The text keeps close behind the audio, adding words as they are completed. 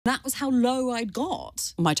That was how low I'd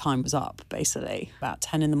got. My time was up, basically, about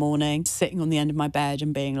 10 in the morning, sitting on the end of my bed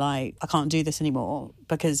and being like, I can't do this anymore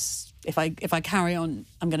because if I carry on,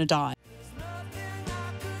 I'm going to die.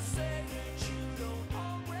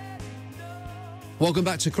 Welcome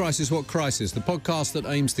back to Crisis What Crisis, the podcast that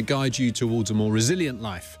aims to guide you towards a more resilient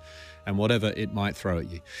life and whatever it might throw at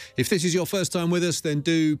you. If this is your first time with us, then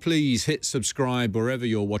do please hit subscribe wherever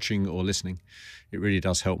you're watching or listening. It really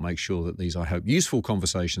does help make sure that these, I hope, useful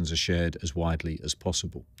conversations are shared as widely as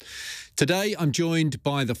possible. Today, I'm joined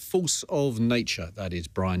by the force of nature, that is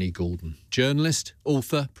Bryony Gordon. Journalist,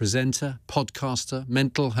 author, presenter, podcaster,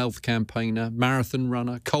 mental health campaigner, marathon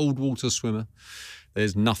runner, cold water swimmer.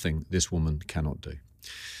 There's nothing this woman cannot do.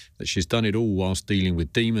 That she's done it all whilst dealing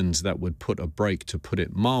with demons that would put a brake, to put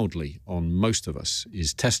it mildly, on most of us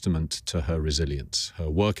is testament to her resilience, her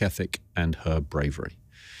work ethic and her bravery.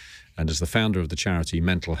 And as the founder of the charity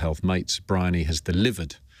Mental Health Mates, Bryony has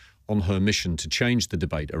delivered on her mission to change the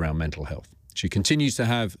debate around mental health. She continues to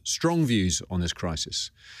have strong views on this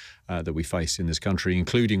crisis that we face in this country,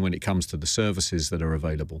 including when it comes to the services that are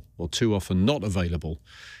available, or too often not available,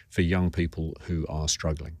 for young people who are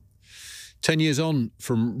struggling. 10 years on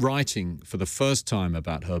from writing for the first time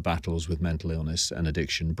about her battles with mental illness and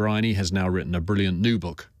addiction, Bryony has now written a brilliant new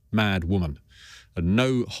book, Mad Woman, a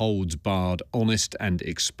no-holds-barred, honest and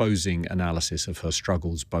exposing analysis of her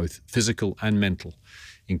struggles, both physical and mental,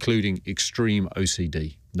 including extreme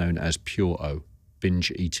OCD, known as pure O,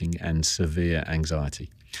 binge eating and severe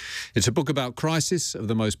anxiety. It's a book about crisis of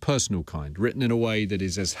the most personal kind, written in a way that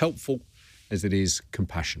is as helpful as it is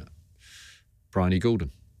compassionate. Bryony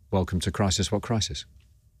Gordon, welcome to Crisis What Crisis.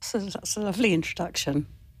 That's a lovely introduction.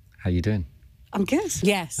 How you doing? I'm good.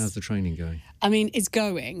 Yes. How's the training going? I mean, it's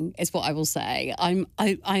going, is what I will say. I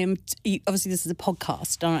am, obviously this is a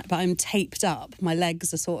podcast, but I'm taped up. My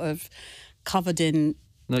legs are sort of covered in...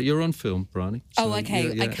 No, you're on film, Bryony. So oh,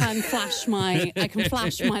 okay. yeah. I can flash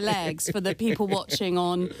my legs for the people watching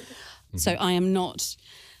on. So I am not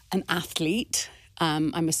an athlete.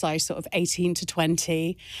 I'm a size sort of 18 to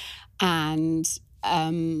 20. And...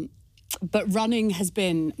 but running has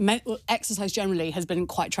been, exercise generally has been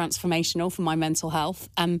quite transformational for my mental health.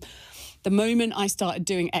 The moment I started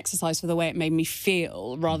doing exercise for the way it made me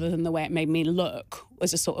feel rather than the way it made me look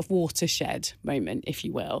was a sort of watershed moment, if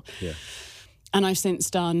you will. Yeah. And I've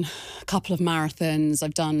since done a couple of marathons.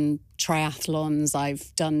 I've done triathlons.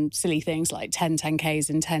 I've done silly things like 10 10Ks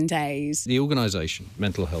in 10 days. The organisation,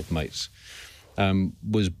 Mental Health Mates,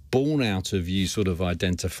 was born out of you sort of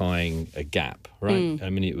identifying a gap, right? I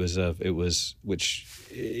mean, it was which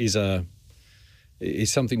is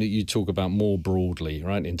something that you talk about more broadly,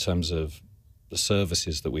 right, in terms of the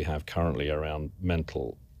services that we have currently around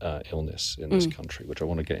mental illness in this country, which I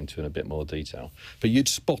want to get into in a bit more detail. But you'd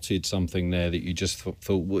spotted something there that you just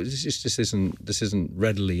thought, well, this isn't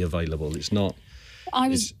readily available. It's not.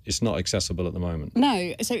 It's not accessible at the moment.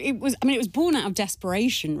 No, so it was born out of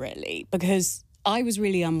desperation, really, because I was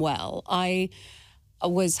really unwell. I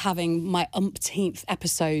was having my umpteenth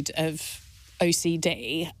episode of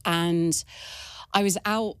OCD, and I was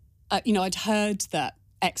out, I'd heard that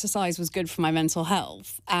exercise was good for my mental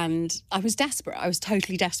health, and I was desperate. I was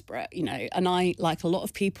totally desperate, and I, like a lot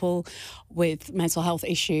of people with mental health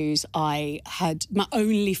issues, I had my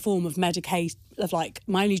only form of my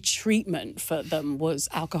only treatment for them was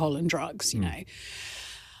alcohol and drugs, know.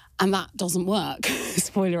 And that doesn't work,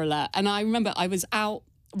 spoiler alert. And I remember I was out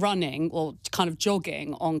running or kind of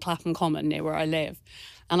jogging on Clapham Common near where I live.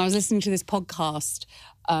 And I was listening to this podcast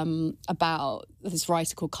about this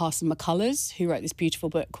writer called Carson McCullers, who wrote this beautiful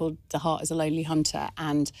book called The Heart is a Lonely Hunter.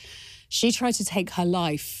 And she tried to take her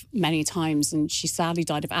life many times, and she sadly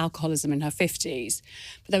died of alcoholism in her 50s.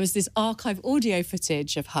 But there was this archive audio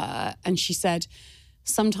footage of her, and she said,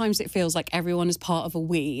 sometimes it feels like everyone is part of a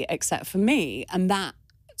we except for me. And that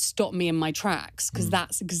stopped me in my tracks, because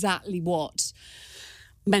that's exactly what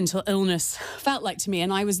mental illness felt like to me.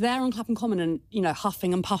 And I was there on Clapham Common and,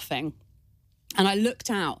 huffing and puffing. And I looked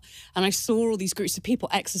out and I saw all these groups of people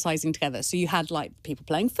exercising together. So you had like people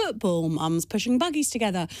playing football, mums pushing buggies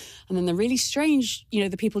together, and then the really strange, the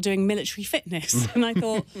people doing military fitness. And I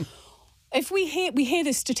thought, if we hear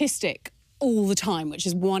this statistic all the time, which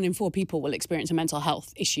is 1 in 4 people will experience a mental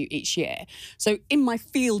health issue each year. So in my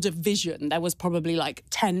field of vision, there was probably like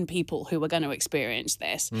 10 people who were going to experience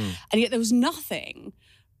this. And yet there was nothing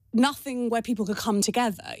where people could come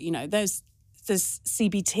together. There's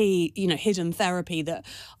CBT, hidden therapy that,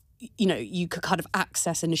 you could kind of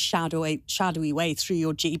access in a shadowy way through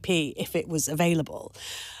your GP if it was available.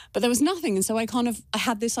 But there was nothing. And so I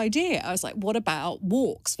had this idea. I was like, what about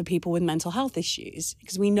walks for people with mental health issues?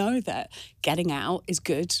 Because we know that getting out is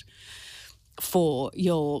good for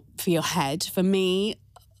your head. For me,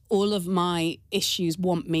 all of my issues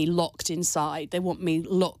want me locked inside. They want me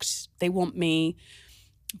locked. They want me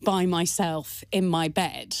by myself in my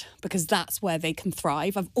bed, because that's where they can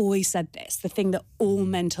thrive. I've always said this. The thing that all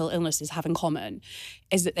mental illnesses have in common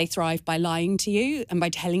is that they thrive by lying to you and by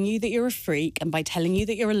telling you that you're a freak and by telling you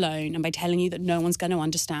that you're alone and by telling you that no one's going to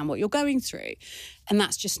understand what you're going through. And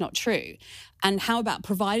that's just not true. And how about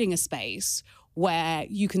providing a space where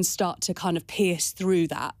you can start to kind of pierce through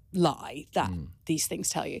that lie that these things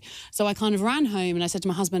tell you. So I kind of ran home and I said to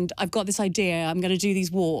my husband, I've got this idea, I'm going to do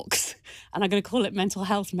these walks and I'm going to call it Mental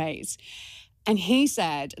Health Mates. And he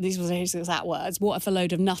said, these were his exact words, what if a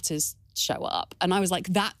load of nutters show up? And I was like,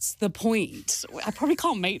 that's the point. I probably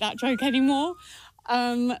can't make that joke anymore.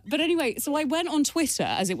 But anyway, so I went on Twitter,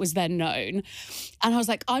 as it was then known, and I was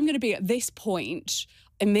like, I'm going to be at this point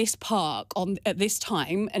in this park at this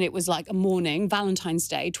time, and it was like a morning, Valentine's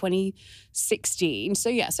Day, 2016.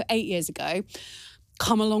 So 8 years ago.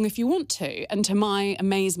 Come along if you want to. And to my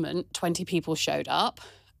amazement, 20 people showed up.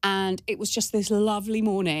 And it was just this lovely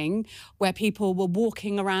morning where people were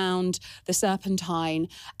walking around the Serpentine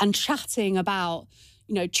and chatting about,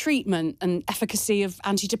 you know, treatment and efficacy of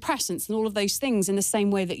antidepressants and all of those things in the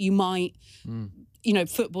same way that you might, you know,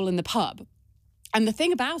 football in the pub. And the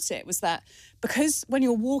thing about it was that because when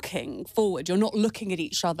you're walking forward, you're not looking at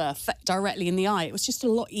each other directly in the eye. It was just a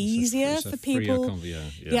lot easier for people.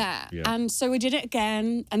 Yeah. And so we did it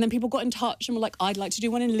again. And then people got in touch and were like, I'd like to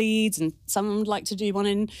do one in Leeds and someone would like to do one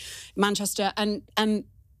in Manchester. And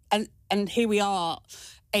here we are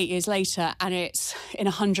 8 years later, and it's in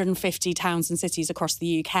 150 towns and cities across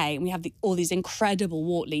the UK. And we have all these incredible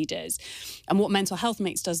walk leaders. And what Mental Health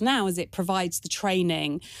Mates does now is it provides the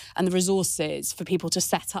training and the resources for people to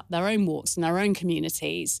set up their own walks in their own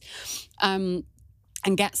communities, and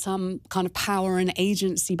get some kind of power and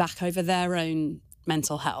agency back over their own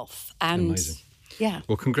mental health. And amazing. Yeah.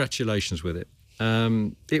 Well, congratulations with it.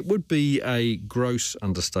 It would be a gross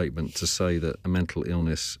understatement to say that a mental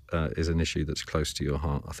illness is an issue that's close to your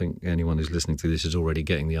heart. I think anyone who's listening to this is already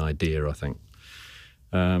getting the idea, I think.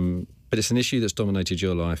 But it's an issue that's dominated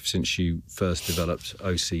your life since you first developed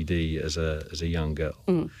OCD as a young girl.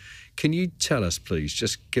 Can you tell us, please,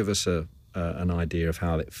 just give us an idea of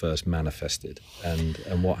how it first manifested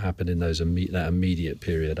and what happened in that immediate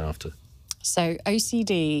period after? So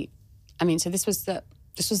OCD, I mean, so this was the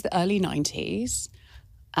early 90s.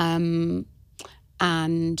 And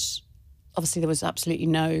obviously there was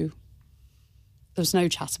no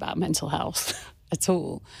chat about mental health at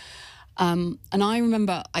all. And I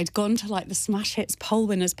remember I'd gone to like the Smash Hits poll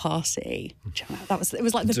winners party. It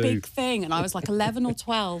was like the big thing. And I was like 11 or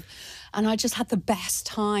 12 and I just had the best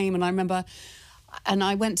time. And I remember, and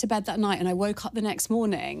I went to bed that night and I woke up the next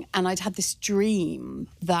morning and I'd had this dream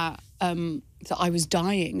that I was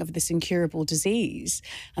dying of this incurable disease.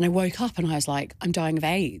 And I woke up and I was like, I'm dying of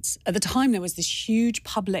AIDS. At the time, there was this huge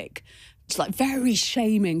public, like very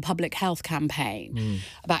shaming public health campaign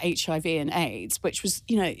about HIV and AIDS, which was,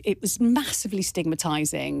 you know, it was massively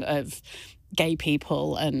stigmatizing of gay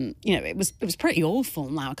people. And, you know, it was pretty awful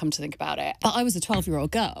now I come to think about it. But I was a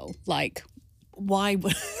 12-year-old girl, like, why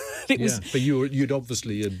would it was? But you'd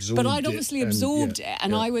obviously absorbed it. But I'd obviously absorbed it,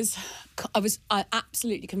 and I was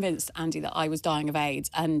absolutely convinced, Andy, that I was dying of AIDS,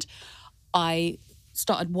 and I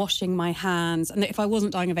started washing my hands, and that if I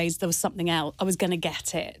wasn't dying of AIDS, there was something else. I was going to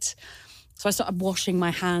get it, so I started washing my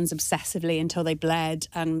hands obsessively until they bled,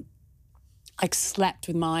 and I slept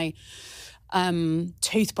with my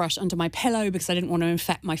toothbrush under my pillow because I didn't want to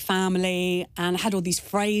infect my family, and I had all these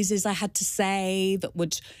phrases I had to say that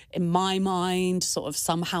would, in my mind, sort of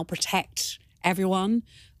somehow protect everyone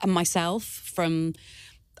and myself from,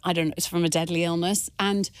 from a deadly illness.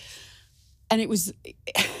 And it was,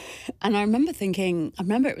 and I remember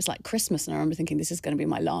it was like Christmas, and I remember thinking, this is going to be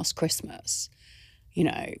my last Christmas. You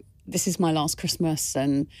know, this is my last Christmas,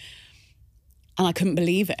 and I couldn't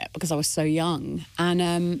believe it because I was so young.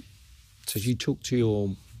 And so you talked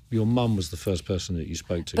to your mum was the first person that you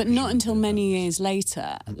spoke to, but not until many years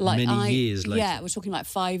later. Years later. Yeah, we're talking like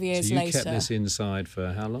 5 years later. So you later. kept this inside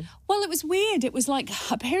for how long? Well, it was weird. It was like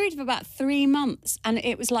a period of about 3 months, and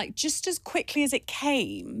it was like just as quickly as it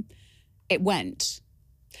came, it went.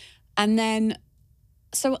 And then,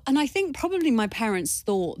 and I think probably my parents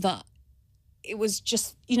thought that it was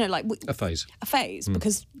just, you know, like a phase,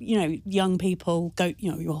 because, you know, young people go,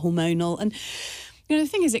 you know, you're hormonal, and You know, the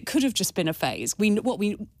thing is, it could have just been a phase.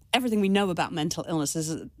 Everything we know about mental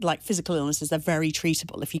illnesses, like physical illnesses, they're very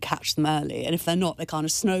treatable if you catch them early, and if they're not, they kind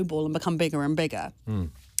of snowball and become bigger and bigger.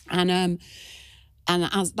 And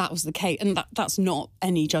as that was the case, and that's not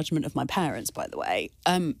any judgment of my parents, by the way.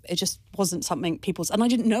 It just wasn't something and I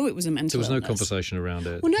didn't know it was a mental illness. There was no conversation around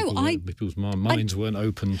it. Well, no, people's minds weren't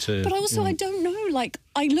open to... But also, I don't know, like,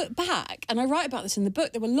 I look back, and I write about this in the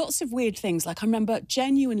book, there were lots of weird things. Like, I remember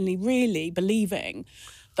genuinely, really believing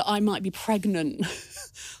that I might be pregnant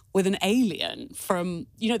with an alien from,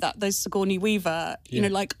 those Sigourney Weaver,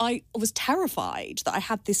 like, I was terrified that I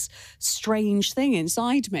had this strange thing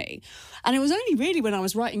inside me. And it was only really when I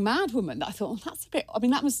was writing Mad Woman that I thought, that's a bit,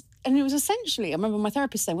 and it was essentially, I remember my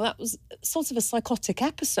therapist saying, well, that was sort of a psychotic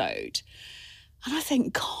episode. And I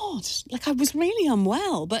think, God, like, I was really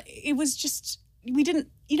unwell, but it was just, we didn't,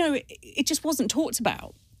 it just wasn't talked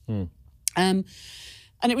about.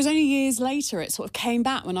 And it was only years later it sort of came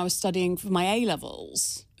back when I was studying for my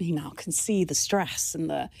A-levels. You know, I can see the stress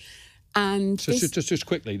and So just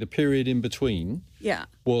quickly, the period in between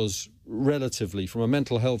was relatively, from a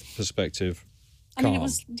mental health perspective, calm. I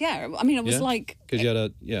mean, it was like... Because you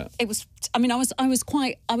had It was... I mean, I was a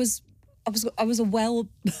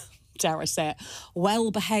dare I say it,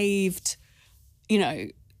 well-behaved,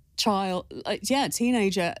 child,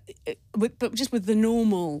 teenager, but just with the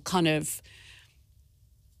normal kind of...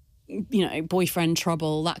 boyfriend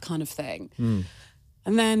trouble, that kind of thing.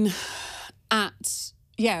 And then at,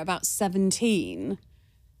 about 17,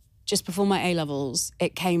 just before my A-levels,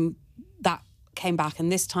 it came back.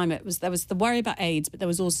 And this time there was the worry about AIDS, but there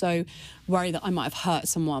was also worry that I might have hurt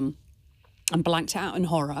someone, and blanked out in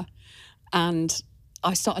horror. And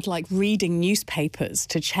I started like reading newspapers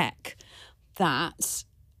to check that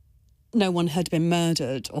no one had been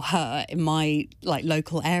murdered or hurt in my like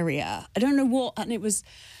local area. I don't know what, and it was...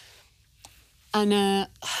 And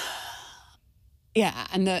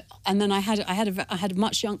and then I had a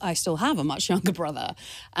much young. I still have a much younger brother,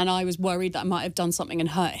 and I was worried that I might have done something and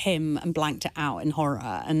hurt him and blanked it out in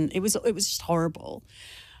horror, and it was just horrible,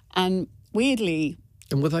 and weirdly.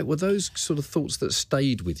 And were those sort of thoughts that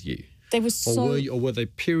stayed with you? They were so. Or were they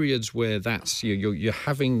periods where that's you're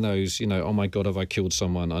having those, oh my God, have I killed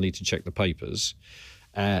someone? I need to check the papers.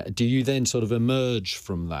 Do you then sort of emerge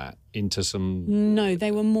from that into some... No,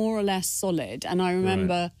 they were more or less solid. And I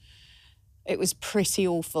remember it was pretty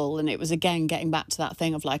awful. And it was, again, getting back to that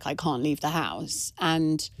thing of, like, I can't leave the house.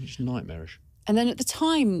 And it's nightmarish. And then at the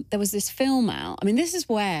time, there was this film out. I mean, this is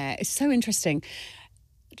where it's so interesting,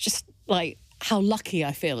 just, like, how lucky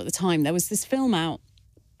I feel at the time. There was this film out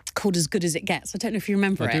called As Good As It Gets. I don't know if you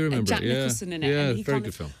remember it. I do remember Jack it, Nicholson in it. Yeah, and he very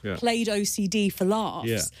good film. Yeah. Played OCD for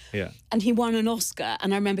laughs. Yeah. And he won an Oscar.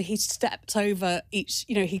 And I remember he stepped over each,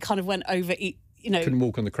 he kind of went over each, Couldn't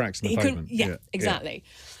walk on the cracks in the pavement. Yeah, exactly.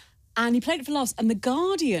 Yeah. And he played it for laughs. And The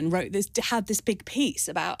Guardian had this big piece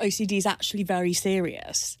about OCD is actually very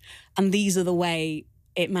serious. And these are the way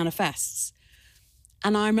it manifests.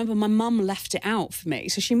 And I remember my mum left it out for me.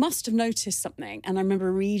 So she must have noticed something. And I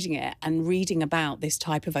remember reading it and reading about this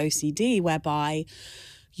type of OCD whereby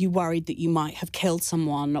you worried that you might have killed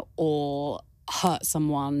someone or hurt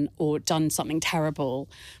someone or done something terrible,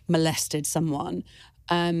 molested someone.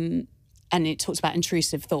 And it talks about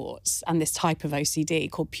intrusive thoughts and this type of OCD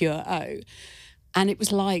called pure O. And it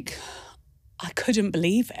was like, I couldn't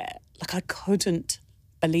believe it. Like, I couldn't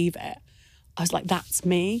believe it. I was like, that's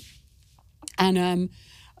me. And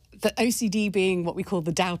the OCD being what we call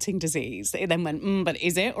the doubting disease, it then went, but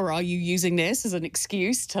is it? Or are you using this as an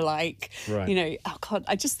excuse to oh God,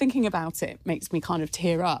 just thinking about it makes me kind of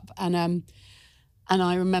tear up. And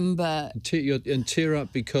I remember... And tear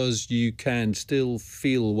up because you can still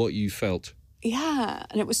feel what you felt. Yeah,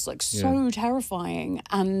 and it was like so terrifying.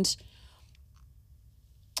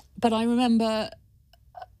 But I remember,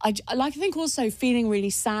 I think also feeling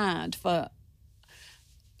really sad for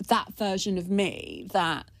that version of me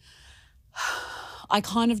that I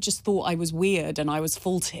kind of just thought I was weird and I was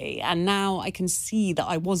faulty. And now I can see that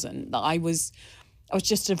I wasn't, that I was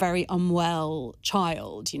just a very unwell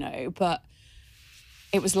child, but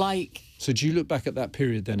it was like... So do you look back at that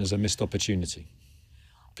period then as a missed opportunity?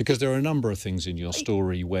 Because there are a number of things in your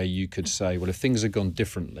story where you could say, well, if things had gone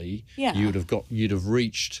differently, you'd have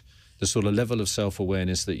reached the sort of level of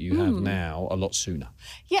self-awareness that you have now a lot sooner.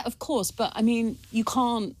 Yeah, of course. But I mean, you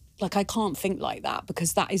can't, I can't think like that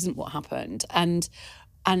because that isn't what happened. And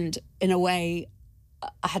in a way,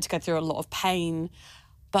 I had to go through a lot of pain,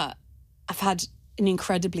 but I've had an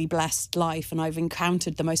incredibly blessed life and I've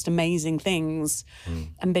encountered the most amazing things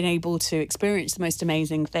and been able to experience the most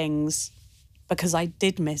amazing things because I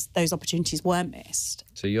did miss, those opportunities weren't missed.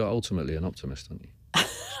 So you're ultimately an optimist, aren't you?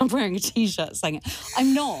 I'm wearing a T-shirt saying it.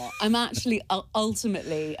 I'm not. I'm actually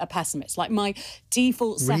ultimately a pessimist. Like my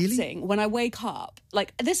default setting when I wake up,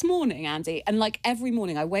 like this morning, Andy, and like every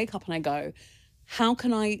morning I wake up and I go, how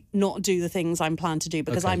can I not do the things I'm planned to do?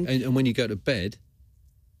 Because And when you go to bed?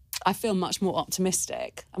 I feel much more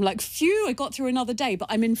optimistic. I'm like, phew, I got through another day, but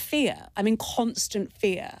I'm in fear. I'm in constant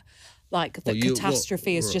fear. Like that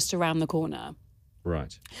catastrophe is just around the corner.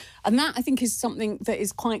 Right. And that, I think, is something that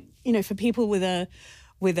is quite, for people with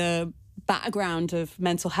a background of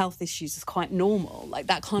mental health issues is quite normal. Like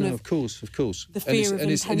that kind of... Of course. The fear of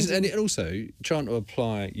impending... And also, trying to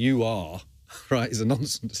apply you are, right, is a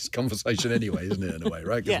nonsense conversation anyway, isn't it, in a way,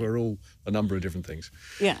 right? Because we're all a number of different things.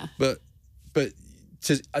 Yeah. But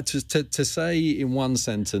to say in one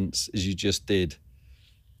sentence, as you just did,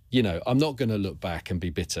 I'm not going to look back and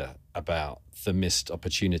be bitter about the missed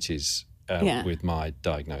opportunities with my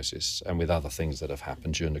diagnosis and with other things that have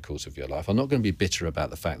happened during the course of your life. I'm not going to be bitter about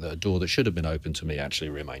the fact that a door that should have been open to me actually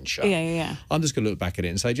remained shut. Yeah. I'm just going to look back at it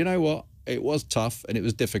and say, do you know what? It was tough and it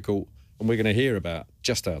was difficult, and we're going to hear about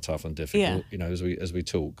just how tough and difficult, as we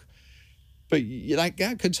talk. But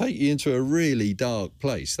that could take you into a really dark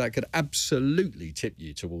place. That could absolutely tip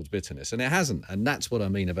you towards bitterness, and it hasn't. And that's what I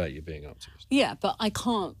mean about you being optimistic. Yeah, but I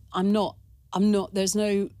can't. I'm not. I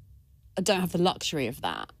don't have the luxury of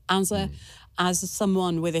that. As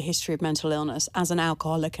someone with a history of mental illness, as an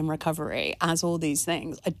alcoholic in recovery, as all these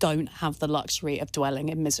things, I don't have the luxury of dwelling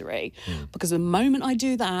in misery. Because the moment I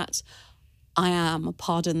do that, I am,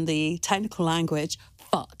 pardon the technical language,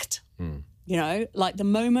 fucked. Like the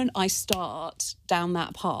moment I start down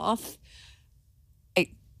that path,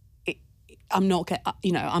 I'm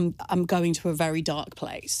going to a very dark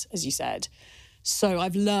place, as you said. So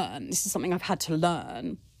I've learned, this is something I've had to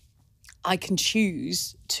learn, I can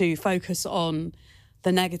choose to focus on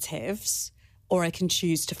the negatives, or I can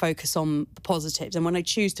choose to focus on the positives. And when I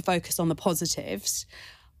choose to focus on the positives,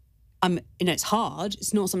 it's hard.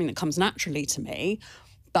 It's not something that comes naturally to me,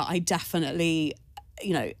 but I definitely,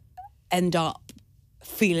 end up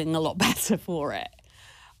feeling a lot better for it.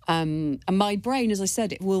 And my brain, as I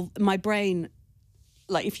said,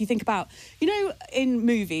 like if you think about, in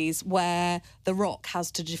movies where The Rock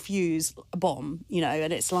has to defuse a bomb,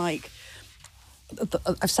 and it's like,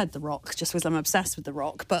 I've said The Rock just because I'm obsessed with The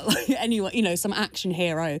Rock, but like, anyway, some action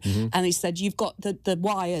hero, and he said, you've got the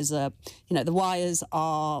wires are, the wires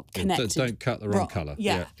are connected. Don't cut the wrong colour.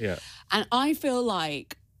 Yeah. And I feel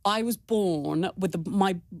like I was born with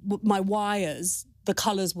my wires, the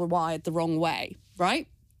colours were wired the wrong way, right?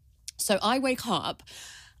 So I wake up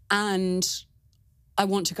and I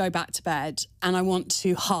want to go back to bed and I want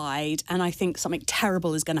to hide, and I think something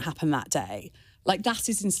terrible is going to happen that day. Like that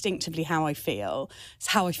is instinctively how I feel. It's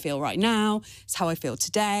how I feel right now. It's how I feel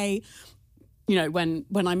today. When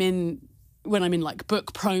I'm in like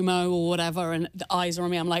book promo or whatever and the eyes are on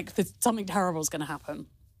me, I'm like, something terrible is going to happen.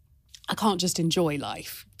 I can't just enjoy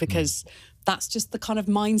life because that's just the kind of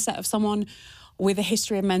mindset of someone with a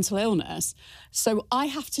history of mental illness. So I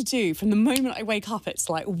have to do, from the moment I wake up, it's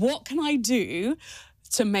like, what can I do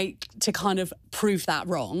to kind of prove that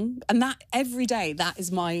wrong? And that every day, that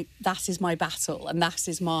is my battle, and that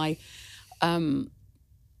is my I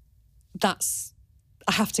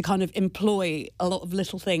have to kind of employ a lot of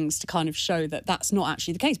little things to kind of show that that's not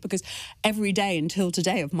actually the case, because every day until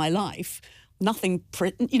today of my life, nothing,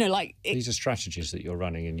 these are strategies that you're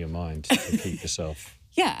running in your mind to keep yourself.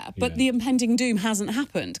 Yeah, but the impending doom hasn't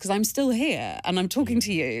happened because I'm still here and I'm talking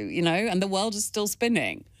to you, and the world is still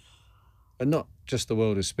spinning. And not just the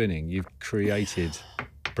world is spinning. You've created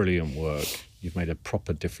brilliant work. You've made a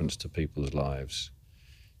proper difference to people's lives.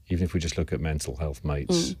 Even if we just look at mental health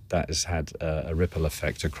mates, that has had a ripple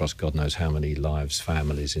effect across God knows how many lives,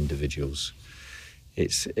 families, individuals.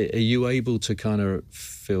 Are you able to kind of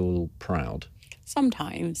feel proud?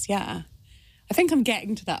 Sometimes, yeah. I think I'm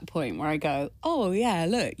getting to that point where I go, oh yeah,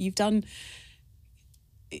 look, you've done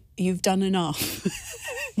enough.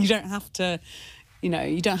 You don't have to,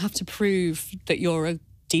 you don't have to prove that you're a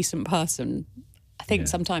decent person. I think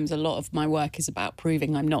sometimes a lot of my work is about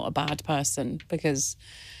proving I'm not a bad person, because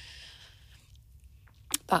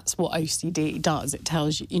that's what OCD does. It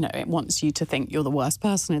tells you, it wants you to think you're the worst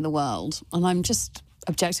person in the world. And I'm just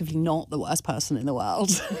objectively not the worst person in the world.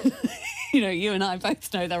 You and I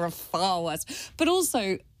both know there are far worse. But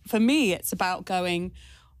also, for me, it's about going,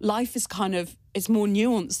 life is it's more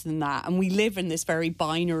nuanced than that. And we live in this very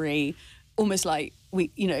binary, almost like we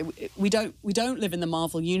don't live in the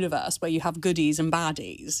Marvel universe where you have goodies and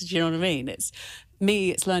baddies. Do you know what I mean? It's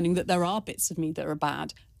learning that there are bits of me that are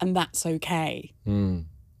bad, and that's okay.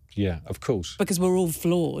 Yeah, of course. Because we're all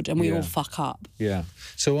flawed and we all fuck up. Yeah.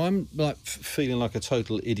 So I'm like feeling like a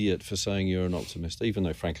total idiot for saying you're an optimist, even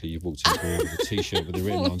though, frankly, you've walked into me with a T-shirt with it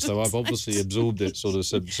written on. So I've obviously absorbed it sort of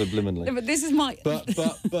subliminally. No, but this is my...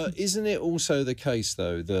 But isn't it also the case,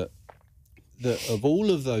 though, that of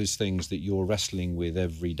all of those things that you're wrestling with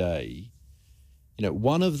every day, you know,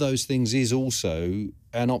 one of those things is also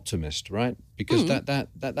an optimist, right? Because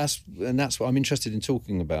that's what I'm interested in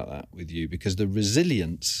talking about that with you, because the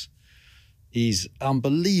resilience is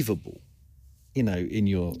unbelievable, you know, in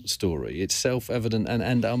your story. It's self-evident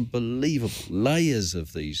and unbelievable layers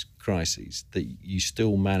of these crises that you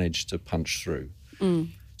still manage to punch through.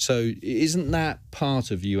 So isn't that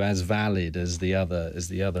part of you as valid as the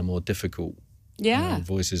other more difficult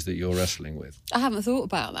voices that you're wrestling with? I haven't thought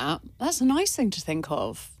about that. That's a nice thing to think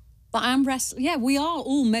of. But I am we are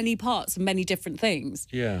all many parts and many different things.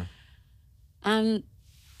 Yeah. And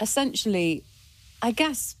essentially, I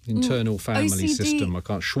guess... Internal family OCD, system. I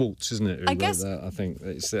can't... Schwartz, isn't it? I guess... I think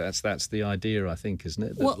that's the idea, I think, isn't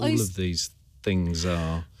it? That all of these things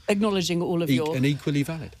are... Acknowledging all of your... And equally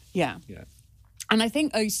valid. Yeah. And I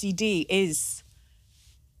think OCD is...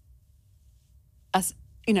 as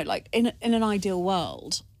you know, like in an ideal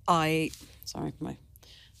world, sorry, my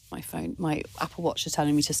phone, my Apple Watch is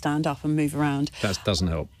telling me to stand up and move around. That doesn't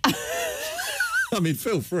help. I mean,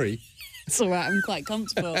 feel free. It's all right, I'm quite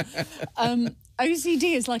comfortable.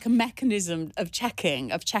 OCD is like a mechanism of checking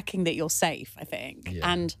that you're safe, I think.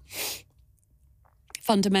 Yeah. And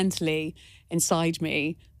fundamentally, inside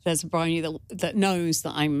me, there's a Bryony that knows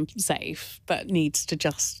that I'm safe, but needs to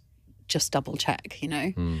just double check, you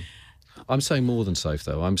know? I'm saying more than safe,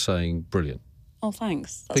 though. I'm saying brilliant. Oh,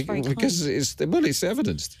 thanks. That's very kind. Because it's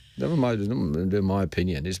evidenced. Never mind, in my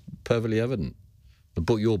opinion, it's perfectly evident.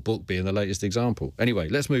 Your book being the latest example. Anyway,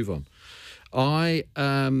 let's move on. I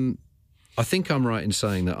think I'm right in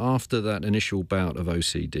saying that after that initial bout of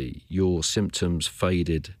OCD, your symptoms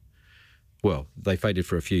faded. Well, they faded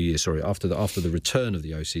for a few years. Sorry, after the return of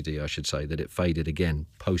the OCD, I should say that it faded again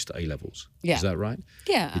post A levels. Yeah, is that right?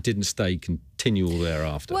 Yeah, it didn't stay continual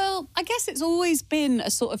thereafter. Well, I guess it's always been a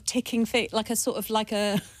sort of ticking thing, it's like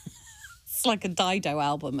a Dido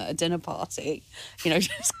album at a dinner party, you know,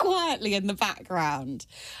 just quietly in the background,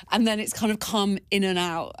 and then it's kind of come in and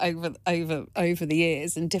out over the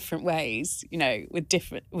years in different ways, you know, with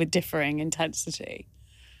differing intensity.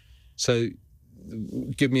 So,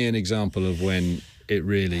 give me an example of when it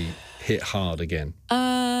really hit hard again.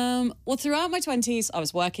 Well, throughout my 20s, I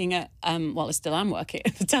was working at, I still am working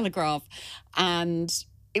at the Telegraph, and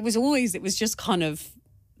it was just kind of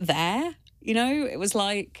there, you know? It was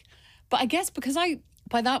like, but I guess because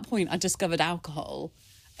by that point, I discovered alcohol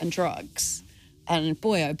and drugs, and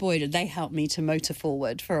boy, oh boy, did they help me to motor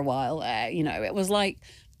forward for a while there, you know? It was like,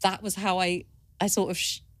 that was how I sort of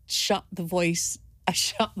shut the voice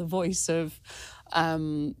of...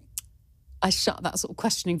 I shut that sort of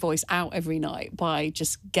questioning voice out every night by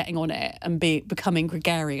just getting on it and becoming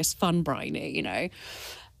gregarious, fun Bryony, you know.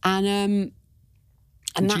 And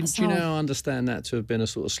that's do you now understand that to have been a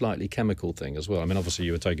sort of slightly chemical thing as well? I mean, obviously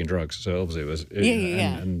you were taking drugs, so obviously it was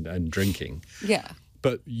and drinking. Yeah.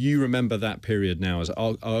 But you remember that period now as,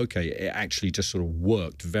 okay, it actually just sort of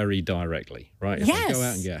worked very directly, right? If I go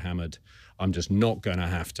out and get hammered, I'm just not going to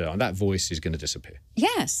have to, and that voice is going to disappear.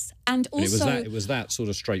 Yes, and also... And it was that sort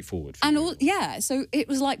of straightforward for you. So it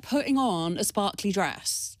was like putting on a sparkly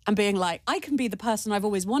dress and being like, I can be the person I've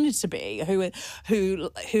always wanted to be, who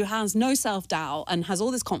has no self-doubt and has all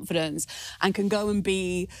this confidence and can go and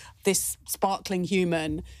be this sparkling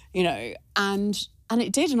human, you know, and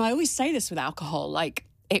it did. And I always say this with alcohol, like,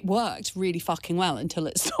 it worked really fucking well until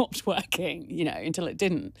it stopped working, you know, until it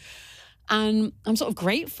didn't. And I'm sort of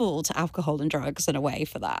grateful to alcohol and drugs in a way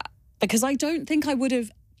for that, because I don't think I would have...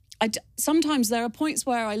 sometimes there are points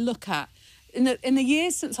where I look at, in the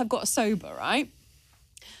years since I've got sober, right?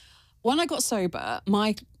 When I got sober,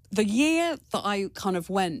 the year that I kind of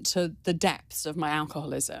went to the depths of my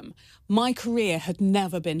alcoholism, my career had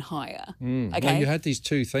never been higher. Okay, well, you had these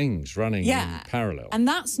two things running in parallel, and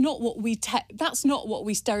that's not what we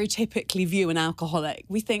stereotypically view an alcoholic.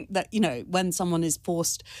 We think that, you know, when someone is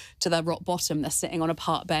forced to their rock bottom, they're sitting on a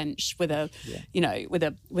park bench with a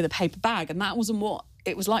paper bag, and that wasn't what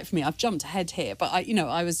it was like for me. I've jumped ahead here, but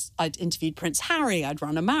I'd interviewed Prince Harry, I'd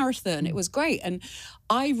run a marathon, it was great. And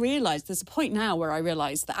I realised, there's a point now where I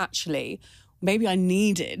realised that actually maybe I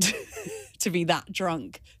needed to be that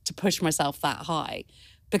drunk to push myself that high.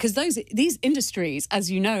 Because these industries, as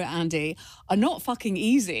you know, Andy, are not fucking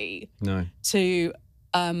easy to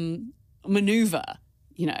manoeuvre,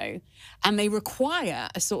 you know, and they require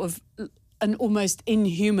a sort of an almost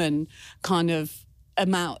inhuman kind of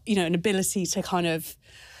amount, an ability to kind of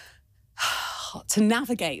to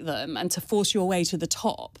navigate them and to force your way to the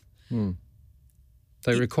top.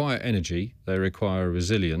 They require energy. They require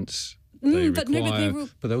resilience. But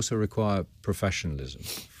they also require professionalism,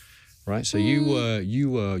 right? So you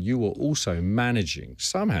were also managing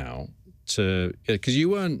somehow to, because you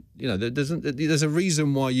weren't, there's a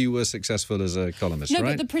reason why you were successful as a columnist, right?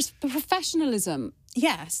 No, but the professionalism,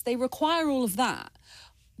 yes, they require all of that.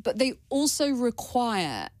 But they also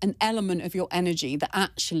require an element of your energy that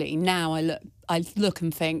actually now I look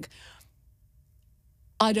and think,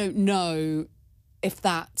 I don't know if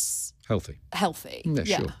that's healthy. Yeah,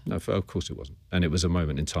 sure. No, of course it wasn't. And it was a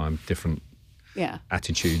moment in time, different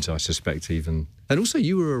attitudes, I suspect, even. And also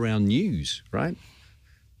you were around news, right?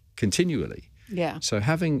 Continually. Yeah. So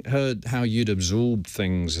having heard how you'd absorbed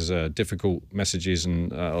things as difficult messages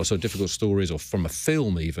and also difficult stories, or from a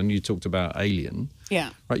film even, you talked about Alien.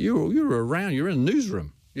 Yeah. Right. You were around. You're in the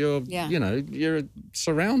newsroom. You're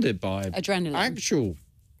surrounded by adrenaline, actual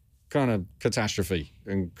kind of catastrophe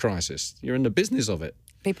and crisis. You're in the business of it.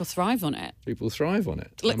 People thrive on it.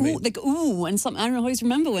 Like, and something. I always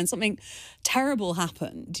remember when something terrible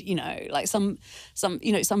happened. Like some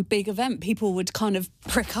big event. People would kind of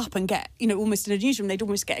prick up and get, almost in a newsroom. They'd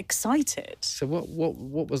almost get excited. So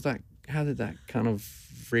what was that? How did that kind of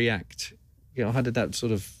react? How did that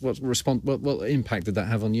sort of what impact did that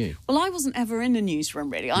have on you? Well, I wasn't ever in a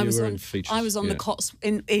newsroom really. I was on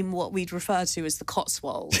the in what we'd refer to as the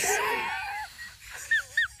Cotswolds.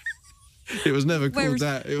 It was never called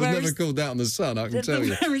that. It was never called that on the Sun, I can tell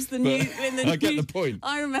you. Whereas I get the point.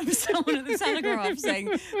 I remember someone at the Telegraph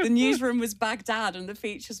saying the newsroom was Baghdad and the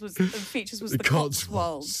features was the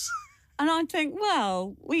Cotswolds. And I think,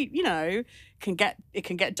 well, it can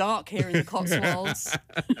get dark here in the Cotswolds.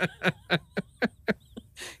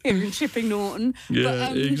 Here in Chipping Norton.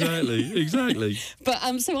 Yeah, but, exactly.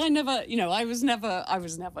 But so I never, I was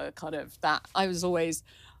never kind of that. I was always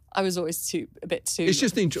a bit too. It's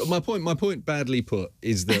just my point, badly put,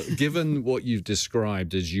 is that given what you've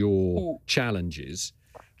described as your challenges,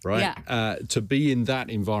 right? Yeah. To be in that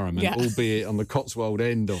environment, albeit on the Cotswold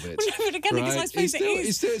end of it. Well, no, but again, because I suppose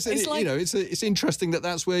it's interesting that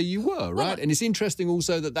that's where you were, right? And it's interesting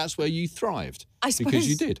also that that's where you thrived. Because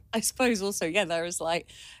you did. I suppose also, there is like,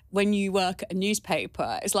 when you work at a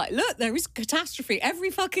newspaper, it's like, look, there is catastrophe every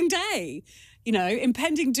fucking day.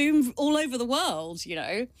 Impending doom all over the world,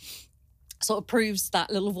 sort of proves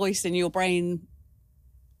that little voice in your brain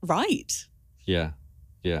right. Yeah.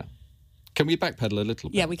 Can we backpedal a little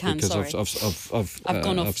bit? Yeah, we can. Because sorry. I've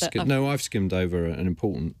gone off. I've skimmed over an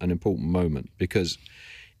important moment, because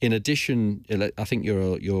in addition, I think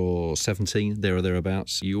you're 17 there or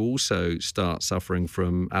thereabouts. You also start suffering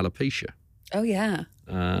from alopecia. Oh yeah.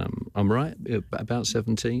 I'm right, about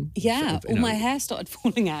 17. Yeah, all my hair started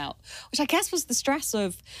falling out, which I guess was the stress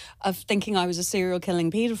of thinking I was a serial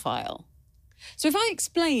killing paedophile. So if I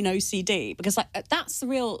explain OCD, because that's the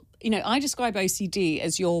real, I describe OCD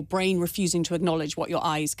as your brain refusing to acknowledge what your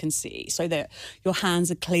eyes can see. So that your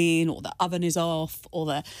hands are clean, or the oven is off, or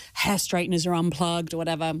the hair straighteners are unplugged, or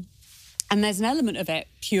whatever. And there's an element of it,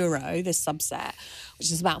 puro, this subset,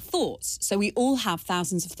 which is about thoughts. So we all have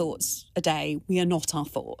thousands of thoughts a day. We are not our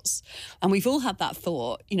thoughts. And we've all had that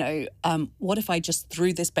thought, what if I just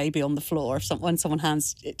threw this baby on the floor when someone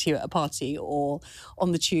hands it to you at a party or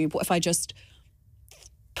on the tube? What if I just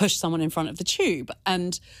push someone in front of the tube?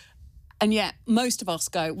 And yet most of us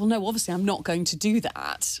go, well, no, obviously I'm not going to do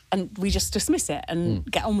that. And we just dismiss it and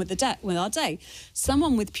get on with our day.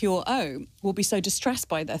 Someone with pure O will be so distressed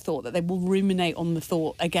by their thought that they will ruminate on the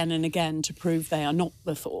thought again and again to prove they are not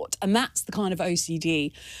the thought. And that's the kind of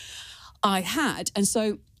OCD I had. And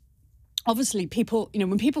so obviously people,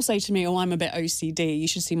 when people say to me, oh, I'm a bit OCD, you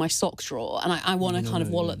should see my sock drawer. And I want to kind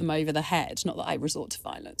of wallet them over the head. Not that I resort to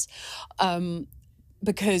violence.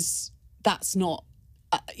 Because that's not,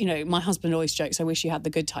 my husband always jokes, I wish you had the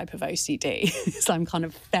good type of OCD. So I'm kind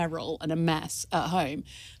of feral and a mess at home.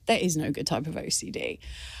 There is no good type of OCD.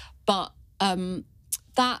 But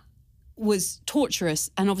that was torturous,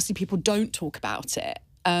 and obviously people don't talk about it.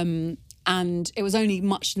 And it was only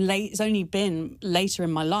it's only been later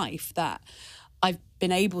in my life that I've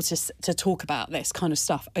been able to talk about this kind of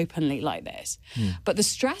stuff openly like this. But the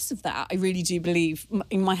stress of that, I really do believe,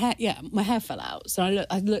 in my hair fell out. So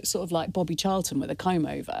I look sort of like Bobby Charlton with a comb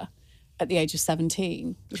over at the age of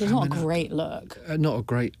 17, which was not a great look. Not a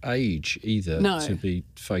great age either to be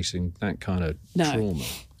facing that kind of trauma.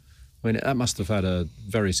 I mean, that must have had a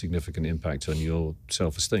very significant impact on your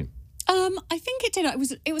self-esteem. I think it did.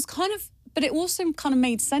 It was kind of, but it also kind of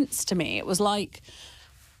made sense to me. It was like,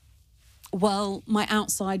 well, my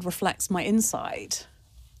outside reflects my inside.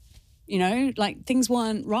 You know, like things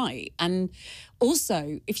weren't right. And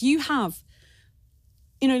also, if you have,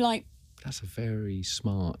 you know, like... That's a very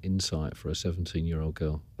smart insight for a 17-year-old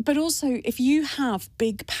girl. But also, if you have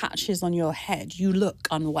big patches on your head, you look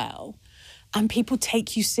unwell and people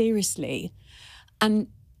take you seriously. And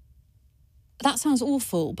that sounds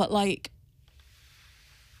awful, but like,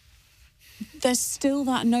 there's still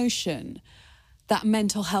that notion that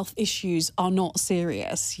mental health issues are not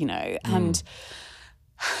serious, you know, and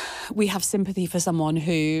we have sympathy for someone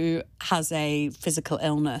who has a physical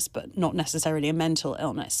illness, but not necessarily a mental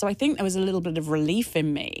illness. So I think there was a little bit of relief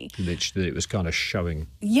in me. Literally, it was kind of showing.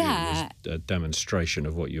 Yeah. It was a demonstration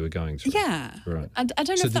of what you were going through. Yeah. Right. I don't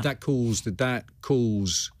know. So if did that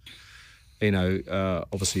cause, you know,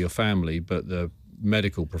 obviously your family, but the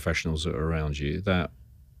medical professionals that are around you, that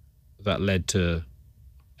led to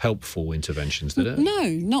helpful interventions, did it? No,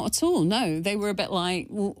 not at all. No, they were a bit like,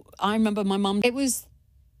 well, I remember my mum, it was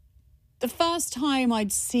the first time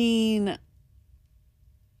I'd seen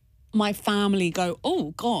my family go,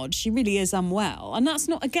 oh, God, she really is unwell. And that's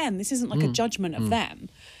not, again, this isn't like a judgment of them.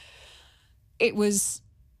 It was,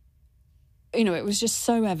 you know, it was just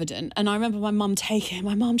so evident. And I remember my mum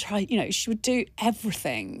tried, you know, she would do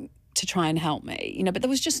everything to try and help me, you know, but there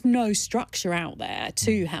was just no structure out there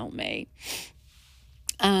to help me.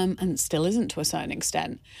 And still isn't to a certain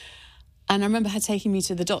extent. And I remember her taking me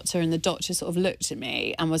to the doctor, and the doctor sort of looked at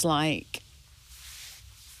me and was like,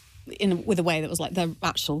 with a way that was like, there are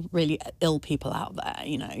actual really ill people out there,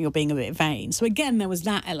 you know, you're being a bit vain. So again, there was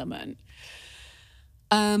that element.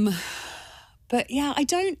 But yeah, I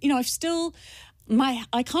don't, you know, I've still, I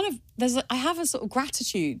have a sort of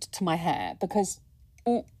gratitude to my hair, because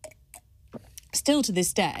still to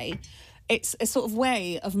this day, it's a sort of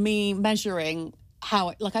way of me measuring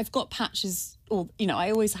how, like, I've got patches, or, you know,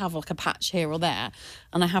 I always have like a patch here or there,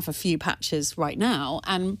 and I have a few patches right now,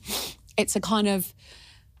 and it's a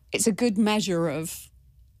good measure of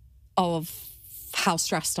how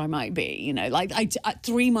stressed I might be, you know, like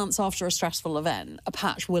 3 months after a stressful event, a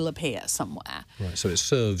patch will appear somewhere. Right, so it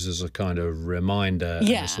serves as a kind of reminder.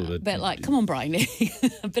 Yeah, and a sort of, but like, come on, Bryony,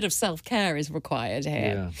 a bit of self-care is required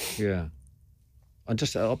here. Yeah. And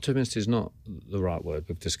just optimist is not the right word.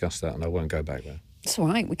 We've discussed that, and I won't go back there. It's all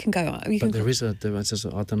right, we can go. But there is a,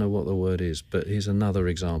 I don't know what the word is, but here's another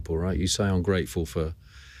example, right? You say I'm grateful for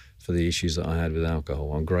the issues that I had with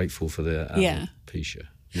alcohol. I'm grateful for the alopecia.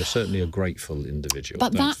 You're certainly a grateful individual,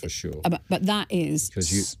 but that's for sure. But that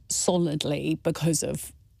is solidly because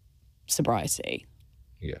of sobriety.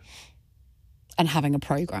 Yeah. And having a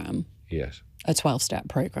programme. Yes. A 12-step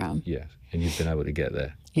programme. Yes. And you've been able to get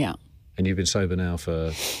there. Yeah. And you've been sober now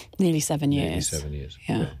for... Nearly 7 years. Nearly 7 years.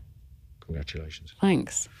 Yeah. Congratulations.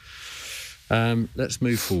 Thanks. Let's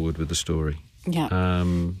move forward with the story. Yeah.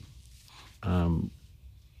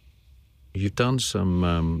 You've done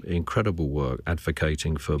some incredible work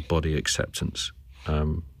advocating for body acceptance.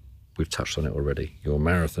 We've touched on it already. Your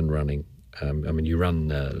marathon running. I mean, you run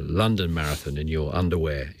the London Marathon in your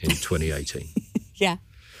underwear in 2018. Yeah.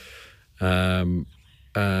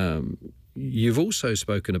 You've also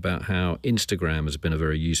spoken about how Instagram has been a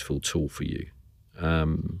very useful tool for you.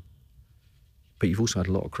 But you've also had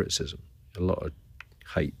a lot of criticism, a lot of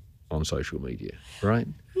hate on social media, right?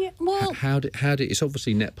 Yeah, well... How did it's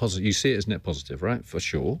obviously net positive. You see it as net positive, right? For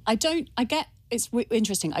sure. It's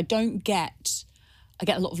interesting. I get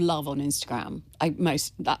a lot of love on Instagram.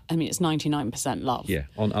 It's 99% love. Yeah,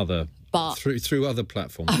 on other... But through other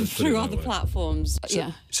platforms. Through other platforms,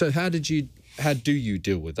 yeah. So how do you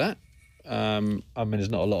deal with that? I mean, there's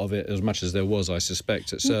not a lot of it as much as there was, I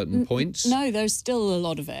suspect, at certain points. No, there's still a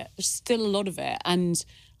lot of it. And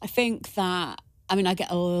I think that, I mean,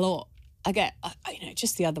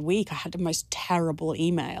 just the other week, I had the most terrible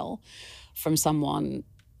email from someone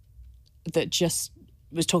that just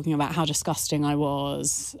was talking about how disgusting I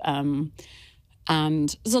was.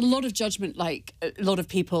 And there's a lot of judgment, like a lot of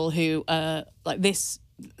people who like this,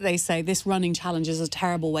 they say this running challenge is a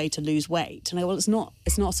terrible way to lose weight. And I go, well, it's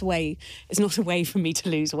not a way for me to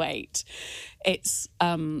lose weight. It's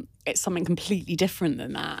something completely different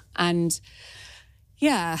than that. And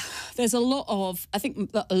yeah, there's I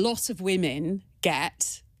think that a lot of women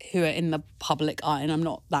who are in the public eye, and I'm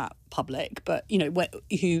not that public, but, you know,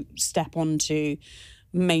 who step onto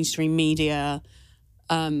mainstream media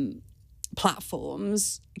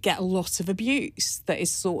platforms get a lot of abuse that is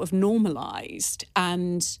sort of normalised.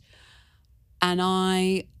 And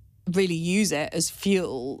I really use it as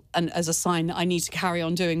fuel and as a sign that I need to carry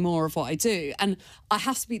on doing more of what I do. And I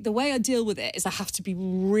have to be, the way I deal with it is I have to be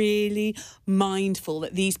really mindful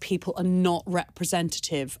that these people are not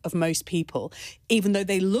representative of most people, even though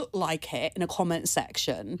they look like it in a comment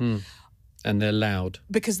section. And they're loud.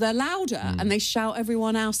 Because they're louder and they shout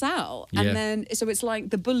everyone else out. Yeah. And then, so it's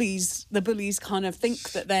like the bullies kind of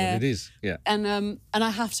think that they're... Well, it is, yeah. And I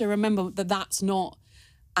have to remember that that's not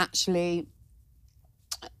actually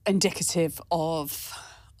indicative of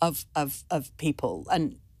people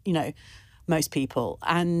and, you know, most people.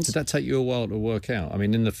 And did that take you a while to work out? I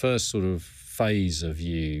mean, in the first sort of phase of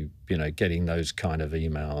you know, getting those kind of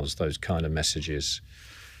emails, those kind of messages,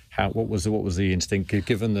 what was the instinct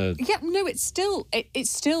given the... Yeah, no, it's still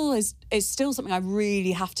something I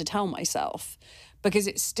really have to tell myself, because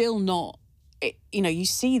it's still not, you know, you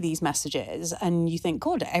see these messages and you think,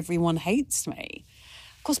 God, everyone hates me.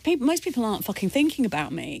 Of course, most people aren't fucking thinking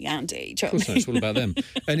about me, Andy. Do you know what I mean? It's all about them.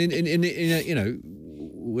 And in you know,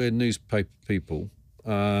 we're newspaper people.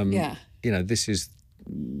 You know, this is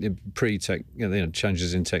pre-tech. You know,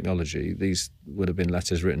 changes in technology. These would have been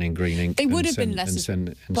letters written in green ink. They would have been letters sent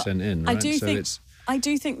in. Right? I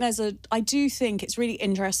do think it's really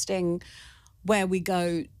interesting where we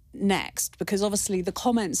go next, because obviously the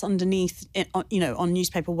comments underneath, you know, on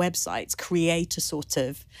newspaper websites create a sort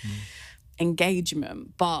of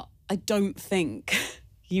engagement, but I don't think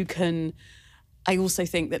you can. I also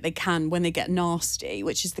think that they can, when they get nasty,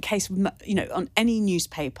 which is the case with, you know, on any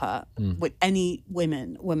newspaper with any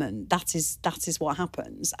woman, that is what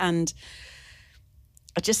happens. And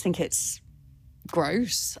I just think it's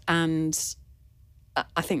gross, and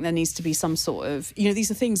I think there needs to be some sort of, you know, these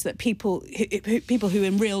are things that people who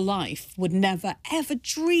in real life would never, ever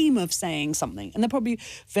dream of saying something. And they're probably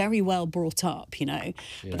very well brought up, you know.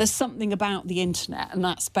 Yeah. But there's something about the internet and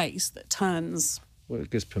that space that turns... Well, it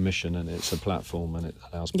gives permission, and it's a platform, and it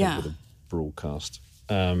allows people to broadcast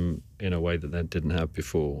in a way that they didn't have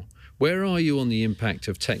before. Where are you on the impact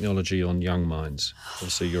of technology on young minds?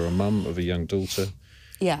 Obviously, you're a mum of a young daughter.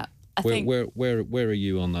 Yeah. Where are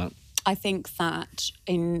you on that? I think that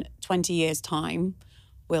in 20 years' time,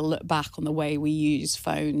 we'll look back on the way we use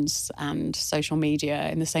phones and social media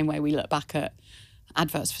in the same way we look back at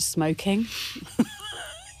adverts for smoking.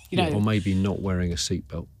 You know, or maybe not wearing a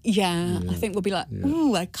seatbelt. Yeah, I think we'll be like,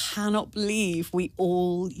 ooh, I cannot believe we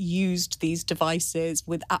all used these devices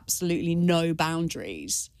with absolutely no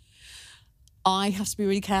boundaries. I have to be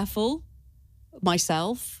really careful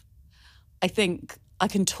myself. I think I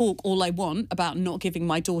can talk all I want about not giving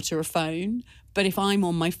my daughter a phone, but if I'm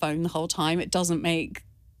on my phone the whole time, it doesn't make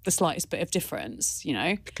the slightest bit of difference, you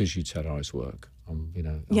know? Because you tell her it's work. You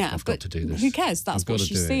know, I've got to do this. Who cares? That's what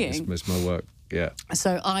she's seeing. It's my work, yeah.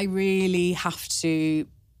 So I really have to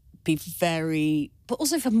be very... But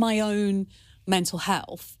also for my own mental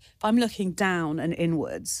health, if I'm looking down and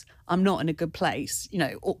inwards, I'm not in a good place, you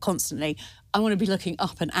know, or constantly. I want to be looking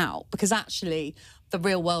up and out, because actually the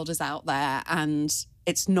real world is out there and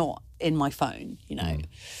it's not in my phone, you know.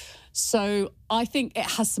 So I think it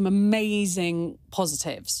has some amazing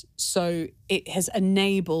positives. So it has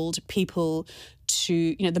enabled people to,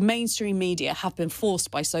 you know, the mainstream media have been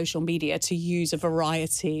forced by social media to use a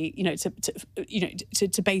variety, you know,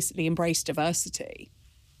 to basically embrace diversity,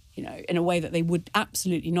 you know, in a way that they would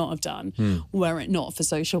absolutely not have done were it not for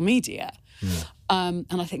social media. And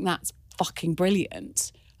I think that's fucking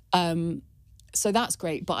brilliant. So that's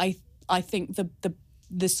great. But I think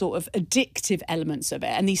the sort of addictive elements of it,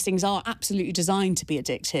 and these things are absolutely designed to be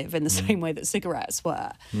addictive in the same way that cigarettes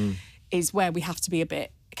were, is where we have to be a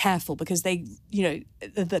bit careful, because they, you know,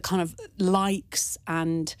 the kind of likes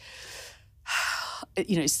and,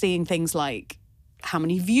 you know, seeing things like how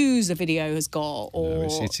many views a video has got, or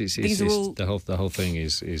these are all... The whole thing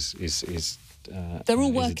is they're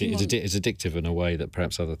all working it's addictive in a way that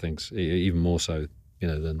perhaps other things, even more so, you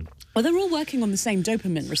know, than... Well, they're all working on the same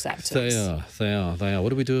dopamine receptors. They are. What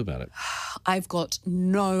do we do about it? I've got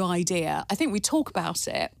no idea. I think we talk about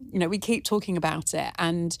it. You know, we keep talking about it,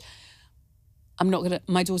 and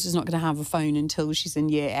my daughter's not gonna have a phone until she's in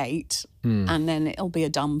year 8, and then it'll be a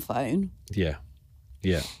dumb phone. Yeah.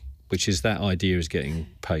 Which is, that idea is getting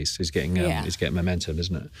pace, is getting momentum,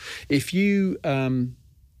 isn't it? If you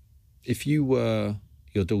were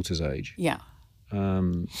your daughter's age,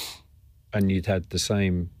 and you'd had the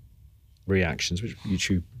same reactions, which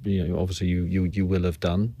you know, obviously you will have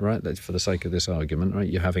done, right? For the sake of this argument, right?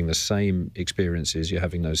 You're having the same experiences, you're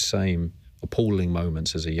having those same appalling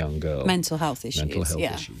moments as a young girl. Mental health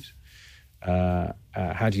issues.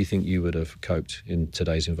 How do you think you would have coped in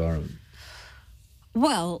today's environment?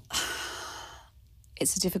 Well,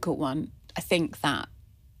 it's a difficult one. I think that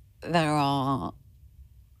they're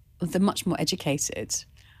much more educated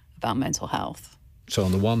about mental health. So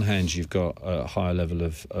on the one hand, you've got a higher level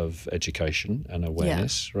of education and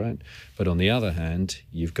awareness, right? But on the other hand,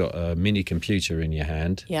 you've got a mini computer in your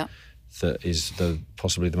hand that is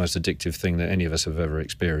possibly the most addictive thing that any of us have ever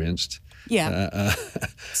experienced. Yeah.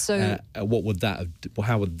 So what would that have,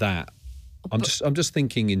 how would that, I'm just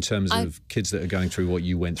thinking in terms of kids that are going through what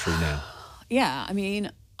you went through now. Yeah, I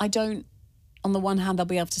mean, I don't, on the one hand, they'll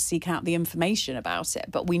be able to seek out the information about it,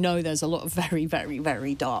 but we know there's a lot of very, very,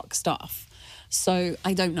 very dark stuff. So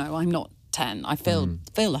I don't know. I'm not 10. I feel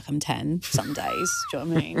like I'm 10 some days. Do you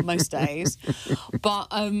know what I mean? Most days. But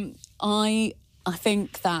I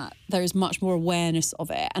think that there is much more awareness of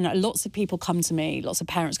it. And lots of people come to me, lots of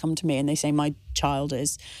parents come to me and they say, my child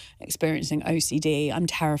is experiencing OCD. I'm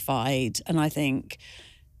terrified. And I think,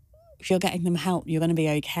 if you're getting them help, you're going to be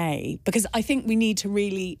okay. Because I think we need to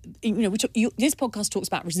really, this podcast talks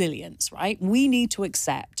about resilience, right? We need to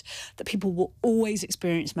accept that people will always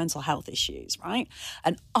experience mental health issues, right?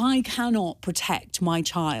 And I cannot protect my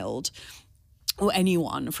child or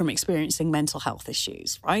anyone from experiencing mental health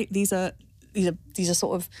issues, right? These are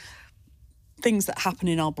sort of things that happen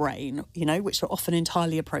in our brain, which are often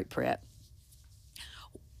entirely appropriate.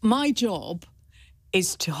 My job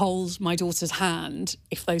is to hold my daughter's hand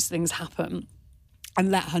if those things happen and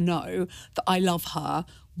let her know that I love her,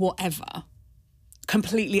 whatever,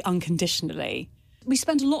 completely unconditionally. We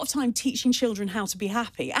spend a lot of time teaching children how to be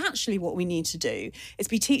happy. Actually, what we need to do is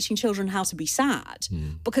be teaching children how to be sad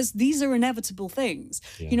because these are inevitable things.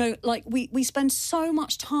 Yeah. We spend so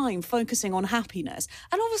much time focusing on happiness.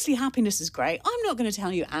 And obviously happiness is great. I'm not going to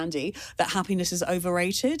tell you, Andy, that happiness is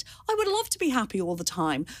overrated. I would love to be happy all the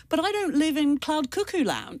time, but I don't live in cloud cuckoo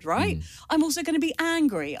land, right? I'm also going to be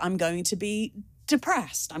angry. I'm going to be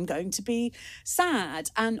depressed, I'm going to be sad,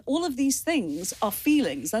 and all of these things are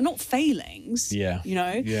feelings. They're not failings. Yeah.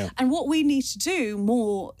 And what we need to do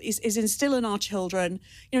more is instill in our children,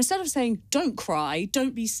 instead of saying don't cry,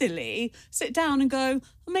 don't be silly, sit down and go,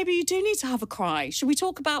 well, maybe you do need to have a cry. Should we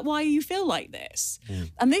talk about why you feel like this?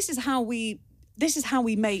 And this is how we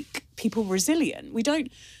make people resilient. We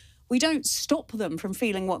don't stop them from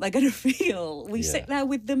feeling what they're going to feel. We sit there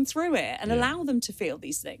with them through it and allow them to feel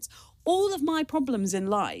these things. All of my problems in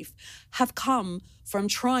life have come from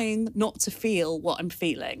trying not to feel what I'm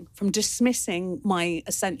feeling, from dismissing my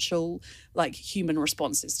essential, human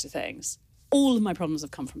responses to things. All of my problems have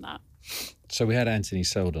come from that. So we had Anthony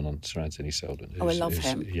Seldon on, Sir Anthony Seldon. I love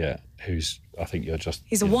him. Yeah, I think you're just...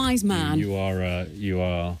 He's a wise man. You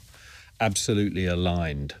are absolutely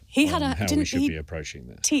aligned on how we should be approaching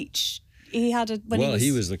this. He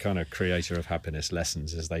was the kind of creator of happiness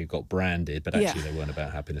lessons as they got branded, but actually they weren't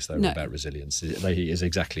about happiness, they were about resilience. He is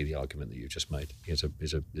exactly the argument that you've just made. He's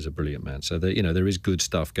a brilliant man. So there is good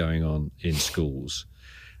stuff going on in schools.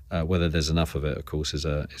 Whether there's enough of it, of course, is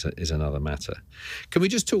another matter. Can we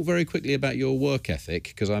just talk very quickly about your work ethic?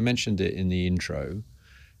 Because I mentioned it in the intro,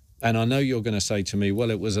 and I know you're going to say to me,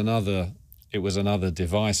 well, it was another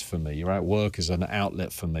device for me, right? Work is an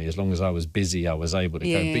outlet for me. As long as I was busy, I was able to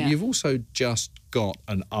go. But you've also just got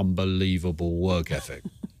an unbelievable work ethic.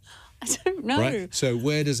 I don't know. Right? So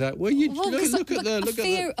where does that? Well,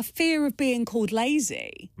 a fear of being called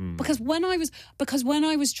lazy. Because when I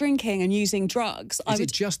was drinking and using drugs, is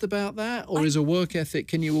it just about that, or is a work ethic?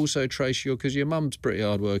 Can you also trace because your mum's pretty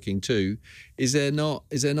hardworking too? Is that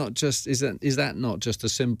not just a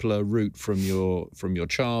simpler route from your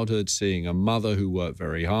childhood, seeing a mother who worked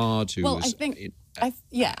very hard,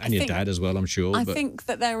 and your dad as well, I'm sure. I think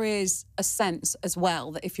that there is a sense as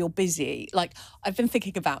well that if you're busy, I've been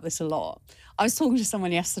thinking about this a lot. I was talking to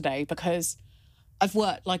someone yesterday because I've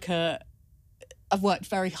worked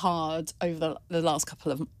very hard over the last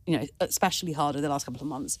couple of, especially hard over the last couple of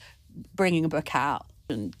months, bringing a book out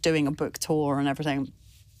and doing a book tour and everything.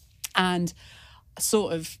 And I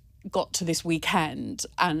sort of got to this weekend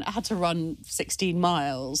and I had to run 16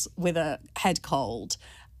 miles with a head cold.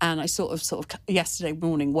 And I sort of yesterday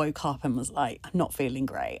morning woke up and was like, I'm not feeling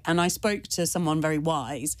great. And I spoke to someone very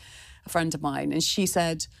wise, a friend of mine, and she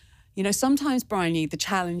said, sometimes, Bryony, the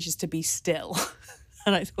challenge is to be still.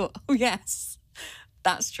 And I thought, oh, yes,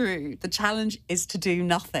 that's true. The challenge is to do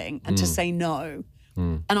nothing and to say no.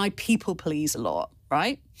 And I people please a lot,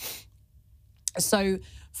 right? So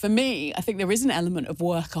for me, I think there is an element of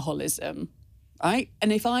workaholism, right?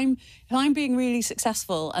 And if I'm being really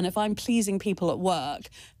successful and if I'm pleasing people at work,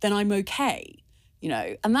 then I'm okay,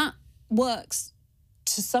 and that works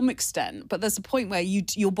to some extent. But there's a point where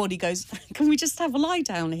your body goes, can we just have a lie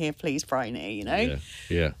down here, please, Bryony,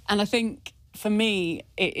 Yeah. And I think for me,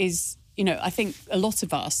 it is, I think a lot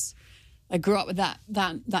of us, I grew up with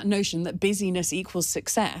that notion that busyness equals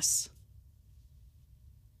success.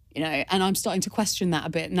 You know, and I'm starting to question that a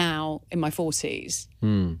bit now in my 40s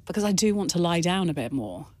because I do want to lie down a bit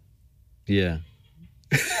more. Yeah.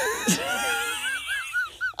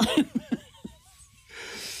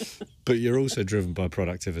 But you're also driven by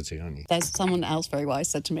productivity, aren't you? There's someone else very wise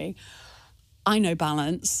said to me, I know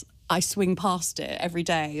balance. I swing past it every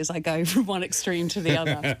day as I go from one extreme to the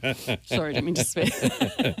other. Sorry, I didn't mean to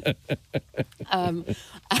spit.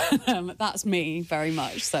 That's me very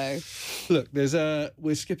much so. Look,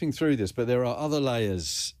 we're skipping through this, but there are other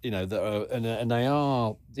layers, you know, that are, and they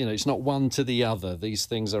are, you know, it's not one to the other. These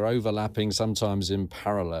things are overlapping, sometimes in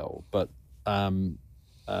parallel. But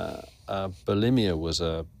bulimia was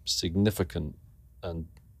a significant and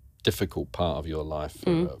difficult part of your life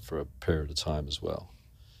for a period of time as well.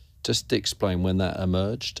 Just explain when that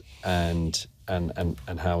emerged and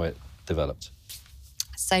how it developed.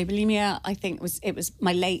 So bulimia, I think it was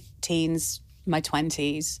my late teens, my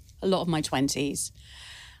 20s, a lot of my 20s.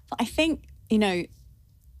 But I think, you know,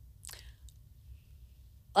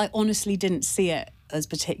 I honestly didn't see it as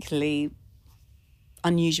particularly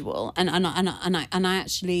unusual, and I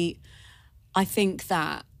actually, I think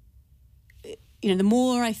that, you know, the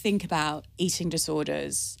more I think about eating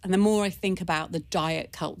disorders and the more I think about the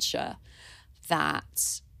diet culture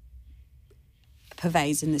that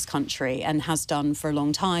pervades in this country and has done for a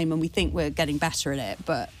long time, and we think we're getting better at it,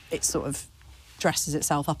 but it sort of dresses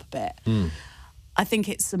itself up a bit. I think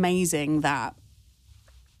it's amazing that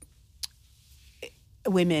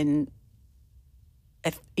women,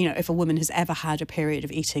 if a woman has ever had a period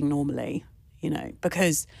of eating normally, you know,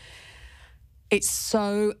 because it's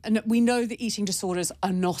so, and we know that eating disorders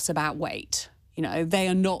are not about weight. You know, they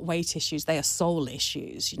are not weight issues, they are soul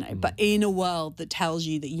issues, you know. But in a world that tells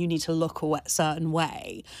you that you need to look a certain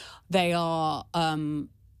way, they are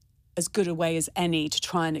as good a way as any to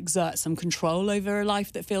try and exert some control over a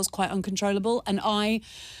life that feels quite uncontrollable. And I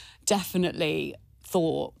definitely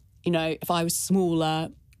thought, you know, if I was smaller,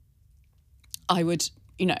 I would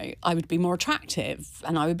be more attractive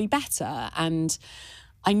and I would be better. And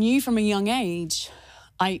I knew from a young age,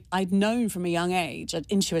 I'd known from a young age, I'd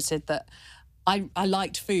intuited that I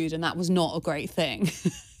liked food, and that was not a great thing.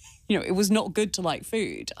 You know, it was not good to like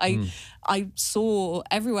food. I saw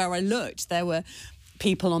everywhere I looked, there were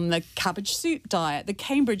people on the cabbage soup diet, the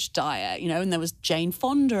Cambridge diet, you know, and there was Jane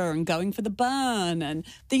Fonda and going for the burn, and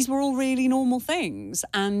these were all really normal things.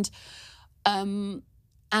 And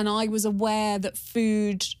I was aware that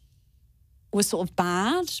food was sort of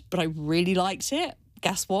bad, but I really liked it.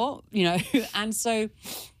 Guess what? You know, and so,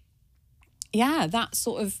 yeah, that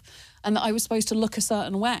sort of, and I was supposed to look a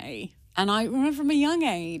certain way. And I remember from a young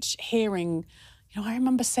age hearing, you know, I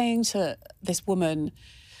remember saying to this woman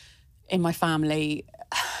in my family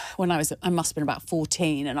when I must have been about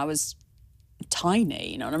 14, and I was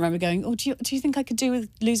tiny, you know, and I remember going, oh, do you think I could do with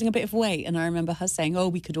losing a bit of weight? And I remember her saying, oh,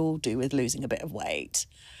 we could all do with losing a bit of weight.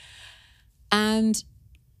 And,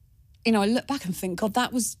 you know, I look back and think, God,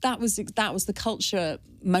 that was the culture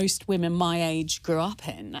most women my age grew up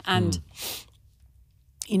in. And,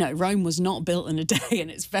 you know, Rome was not built in a day,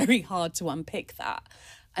 and it's very hard to unpick that.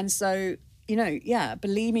 And so, you know, yeah,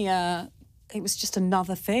 bulimia, it was just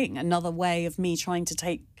another thing, another way of me trying to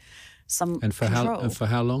take some control. For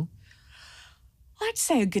how long? I'd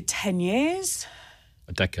say a good 10 years.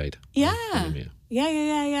 A decade? Yeah. Bulimia.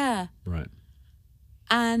 Yeah. Right.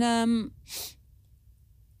 And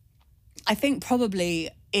I think probably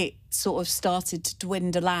it sort of started to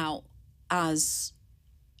dwindle out as,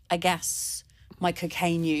 I guess, my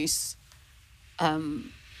cocaine use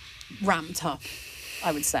ramped up,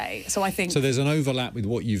 I would say. So I think... So there's an overlap with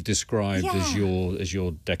what you've described as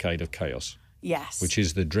your decade of chaos. Yes. Which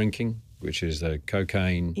is the drinking, which is the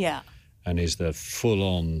cocaine. Yeah. And is the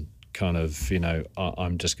full-on kind of, you know,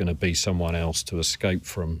 I'm just going to be someone else to escape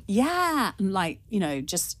from. Yeah. And like, you know,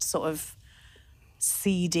 just sort of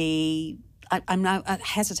seedy... I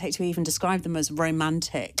hesitate to even describe them as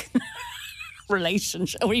romantic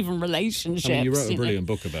relationship or even relationships. I mean, you wrote a brilliant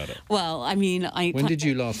book about it. Well, I mean, When did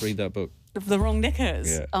you last read that book? The Wrong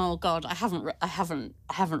Knickers. Yeah. Oh God, I haven't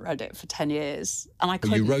read it for 10 years, and I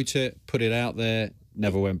couldn't. You wrote it, put it out there,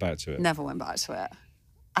 never went back to it. Never went back to it.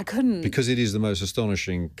 I couldn't, because it is the most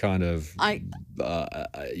astonishing kind of.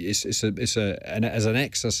 It's as an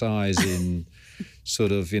exercise in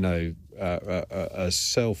sort of, you know, a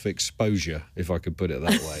self-exposure, if I could put it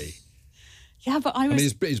that way. Yeah, but I mean,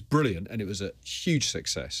 it's brilliant, and it was a huge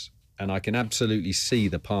success, and I can absolutely see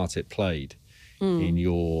the part it played in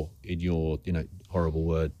your you know, horrible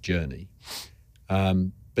word, journey.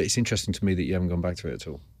 But it's interesting to me that you haven't gone back to it at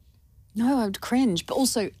all. No, I would cringe. But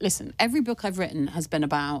also, listen, every book I've written has been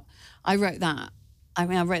about, I wrote that. I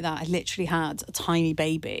literally had a tiny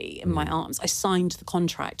baby in my arms. I signed the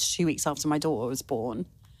contract 2 weeks after my daughter was born.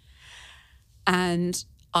 And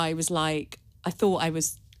I was like, I thought I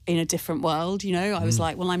was in a different world, you know? I was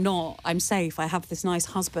like, well, I'm not. I'm safe. I have this nice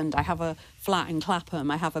husband. I have a flat in Clapham.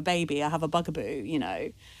 I have a baby. I have a bugaboo, you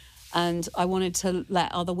know? And I wanted to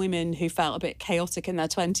let other women who felt a bit chaotic in their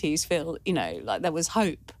 20s feel, you know, like there was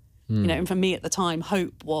hope. You know, and for me at the time,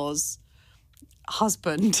 hope was a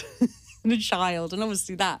husband and a child. And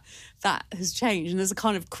obviously that has changed. And there's a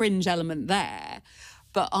kind of cringe element there.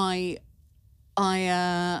 But I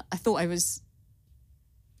thought I was,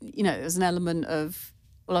 you know, there was an element of,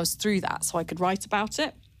 well, I was through that so I could write about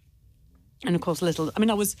it. And of course, I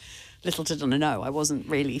was little did I know, I wasn't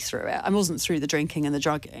really through it. I wasn't through the drinking and the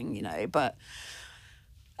drugging, you know, but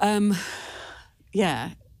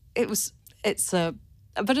yeah,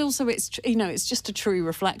 but also it's, you know, it's just a true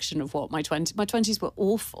reflection of what my 20s were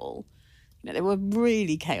awful. You know, they were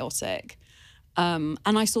really chaotic. And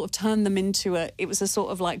I sort of turned them into it was a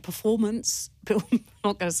sort of like performance. I'm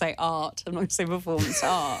not going to say art. I'm not going to say performance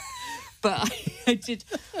art. But I did,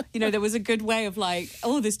 you know, there was a good way of like,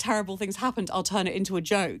 oh, this terrible thing's happened. I'll turn it into a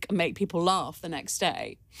joke and make people laugh the next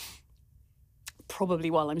day.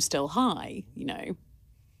 Probably while I'm still high, you know.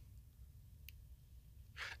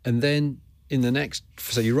 And then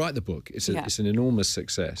so you write the book. It's an enormous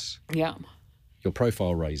success. Yeah. Your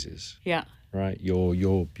profile raises. Yeah. Right.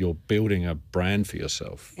 You're building a brand for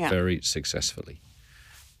yourself very successfully.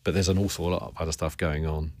 But there's an awful lot of other stuff going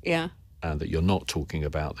on. Yeah. That you're not talking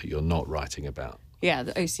about, that you're not writing about. Yeah,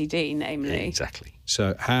 the OCD, namely. Exactly.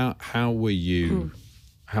 So how were you?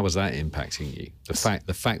 How was that impacting you? The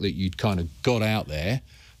fact that you'd kind of got out there,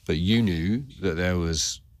 but you knew that there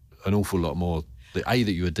was an awful lot more that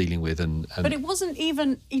you were dealing with, and but it wasn't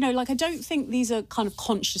even, you know, like I don't think these are kind of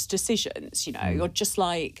conscious decisions. You know, you're just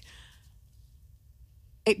like,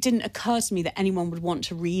 it didn't occur to me that anyone would want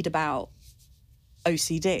to read about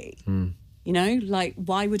OCD. You know, like,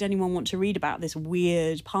 why would anyone want to read about this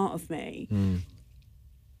weird part of me?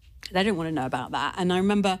 They don't want to know about that. And I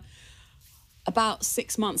remember about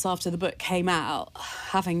 6 months after the book came out,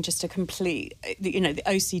 having just a complete, you know, the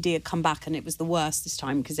OCD had come back and it was the worst this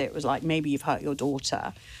time because it was like, maybe you've hurt your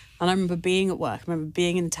daughter. And I remember being at work, I remember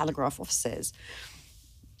being in the Telegraph offices.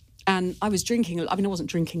 And I was drinking. I mean, I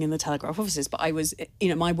wasn't drinking in the Telegraph offices, but I was, you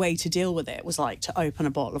know, my way to deal with it was like to open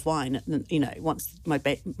a bottle of wine, you know, once my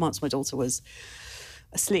daughter was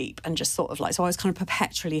asleep, and just sort of like, so I was kind of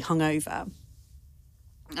perpetually hungover.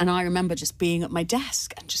 And I remember just being at my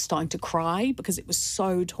desk and just starting to cry because it was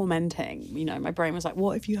so tormenting. You know, my brain was like,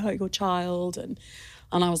 what if you hurt your child? And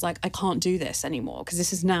I was like, I can't do this anymore because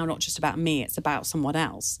this is now not just about me, it's about someone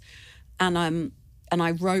else. And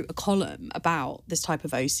I wrote a column about this type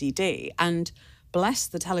of OCD, and bless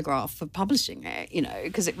the Telegraph for publishing it, you know,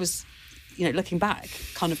 because it was, you know, looking back,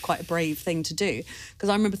 kind of quite a brave thing to do. Because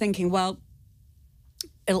I remember thinking, well,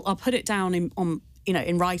 I'll put it down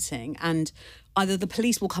in writing, and either the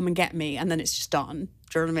police will come and get me and then it's just done,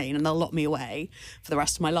 do you know what I mean? And they'll lock me away for the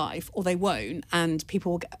rest of my life, or they won't, and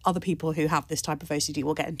other people who have this type of OCD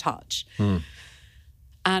will get in touch.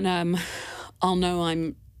 And I'll know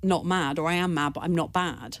I'm not mad, or I am mad, but I'm not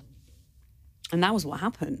bad. And that was what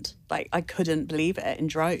happened. Like, I couldn't believe it in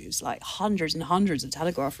droves, like hundreds and hundreds of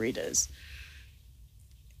Telegraph readers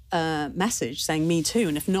message saying me too,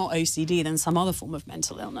 and if not OCD, then some other form of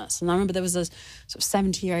mental illness. And I remember there was a sort of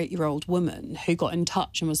 78-year-old woman who got in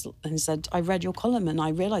touch and said, I read your column and I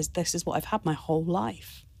realised this is what I've had my whole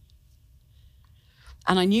life.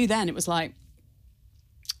 And I knew then it was like,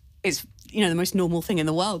 it's, you know, the most normal thing in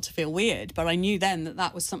the world to feel weird. But I knew then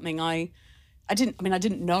that was something I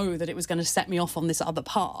didn't know that it was going to set me off on this other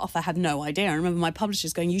path. I had no idea. I remember my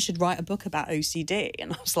publishers going, you should write a book about OCD.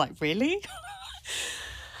 And I was like, really?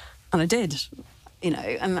 And I did, you know,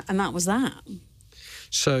 and that was that.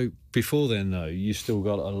 So before then, though, you still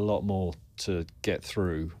got a lot more to get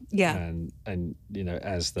through. Yeah. And you know,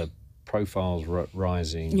 as the profile's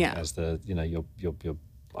rising, as the, you know, your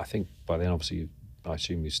I think by then, obviously, I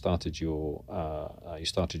assume you started your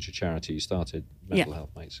charity, you started Mental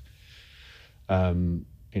Health Mates.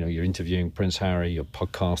 You know, you're interviewing Prince Harry, your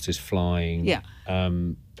podcast is flying. Yeah.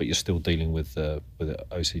 But you're still dealing with the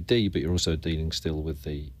OCD, but you're also dealing still with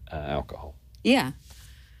the alcohol. Yeah.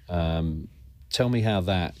 Tell me how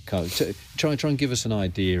that try and give us an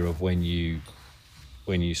idea of when you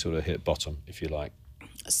sort of hit bottom, if you like.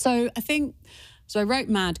 So I wrote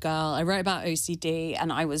Mad Girl, I wrote about OCD,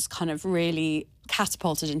 and I was kind of really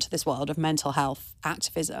catapulted into this world of mental health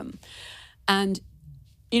activism. And,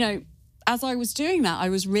 you know, as I was doing that, I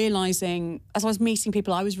was realising, as I was meeting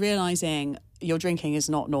people, I was realising your drinking is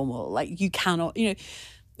not normal. Like, you cannot,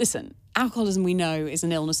 listen, alcoholism, we know, is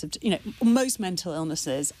an illness of, most mental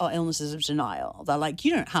illnesses are illnesses of denial. They're like,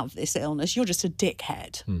 you don't have this illness, you're just a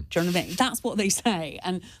dickhead. Do you know what I mean? That's what they say.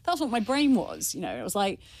 And that's what my brain was, it was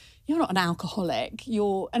like, you're not an alcoholic.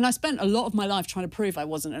 And I spent a lot of my life trying to prove I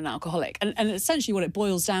wasn't an alcoholic. And essentially what it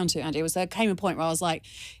boils down to, Andy, was there came a point where I was like,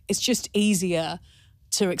 it's just easier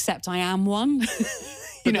to accept I am one.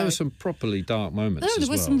 But there were some properly dark moments. No,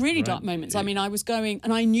 there were some really dark right? moments. I mean, I was going,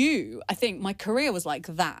 and I think my career was like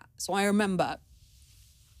that. So I remember,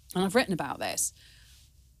 and I've written about this,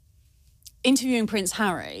 interviewing Prince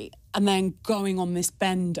Harry and then going on this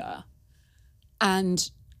bender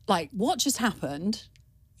and like, what just happened?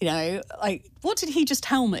 Like, what did he just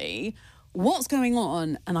tell me? What's going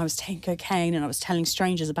on? And I was taking cocaine and I was telling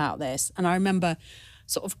strangers about this. And I remember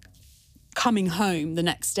sort of coming home the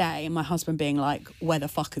next day and my husband being like, where the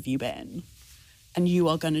fuck have you been? And you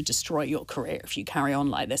are going to destroy your career if you carry on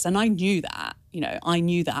like this. And I knew that, I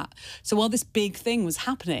knew that. So while this big thing was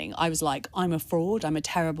happening, I was like, I'm a fraud. I'm a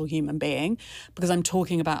terrible human being because I'm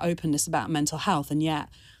talking about openness about mental health. And yet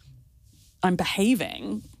I'm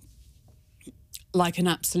behaving like an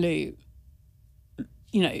absolute,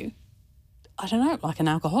 I don't know, like an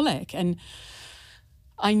alcoholic. And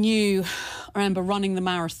I remember running the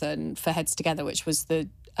marathon for Heads Together, which was the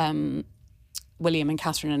William and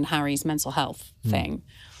Catherine and Harry's mental health thing.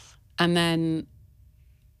 And then,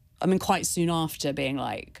 quite soon after being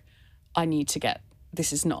like, I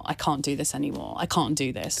can't do this anymore. I can't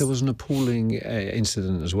do this. There was an appalling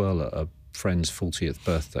incident as well at a friend's 40th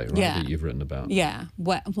birthday, right, that you've written about. Yeah,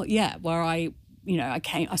 where I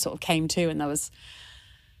sort of came to and there was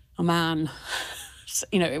a man...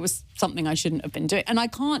 it was something I shouldn't have been doing. And I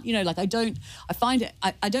can't, I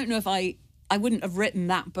don't know if I wouldn't have written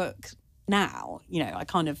that book now. I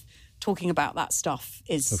kind of, talking about that stuff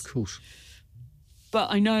is... Of course. But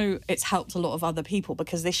I know it's helped a lot of other people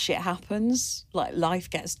because this shit happens, like life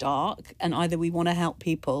gets dark and either we want to help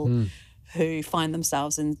people who find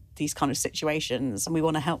themselves in these kind of situations and we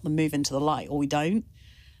want to help them move into the light or we don't.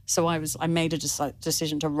 So I made a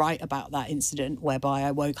decision to write about that incident whereby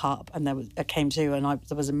I woke up and I came to and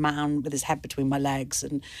there was a man with his head between my legs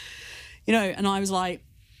and, and I was like,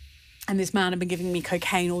 and this man had been giving me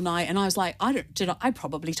cocaine all night and I was like, I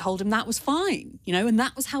probably told him that was fine, and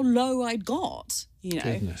that was how low I'd got,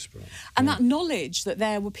 Goodness, bro. And that knowledge that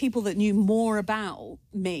there were people that knew more about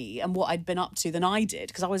me and what I'd been up to than I did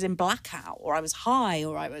because I was in blackout or I was high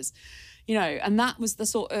or I was, and that was the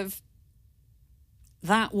sort of,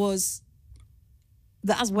 that's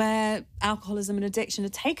where alcoholism and addiction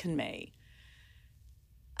had taken me.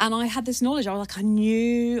 And I had this knowledge. I was like, I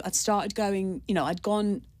knew I'd started going, I'd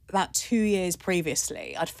gone about 2 years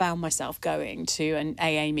previously. I'd found myself going to an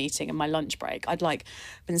AA meeting in my lunch break. I'd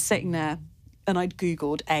been sitting there and I'd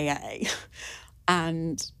Googled AA.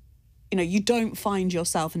 And, you don't find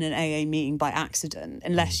yourself in an AA meeting by accident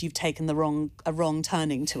unless you've taken a wrong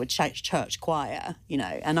turning to a church choir,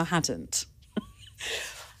 and I hadn't.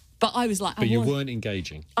 But I was like... But you weren't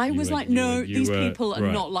engaging. I was like, no, these people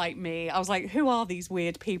are not like me. I was like, who are these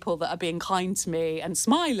weird people that are being kind to me and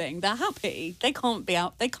smiling? They're happy. They can't be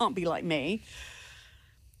like me.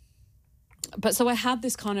 But so I had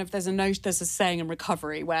this kind of... There's a saying in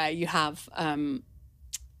recovery where you have, a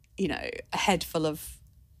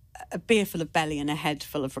beer full of belly and a head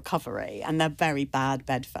full of recovery. And they're very bad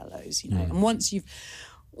bedfellows, And once you've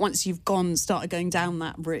started going down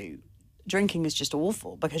that route, drinking is just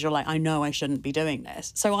awful because you're like, I know I shouldn't be doing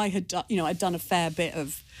this. So I had, I'd done a fair bit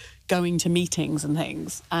of going to meetings and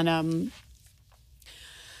things. And,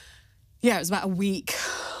 it was about a week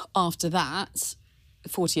after that,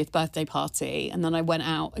 40th birthday party. And then I went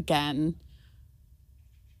out again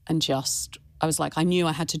and I was like, I knew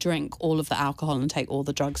I had to drink all of the alcohol and take all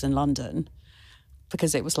the drugs in London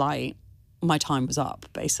because it was like, my time was up,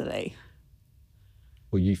 basically.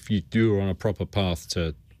 Well, you were on a proper path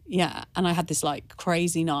to... Yeah, and I had this like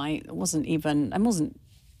crazy night. And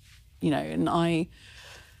I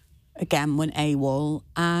again went AWOL,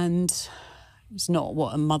 and it was not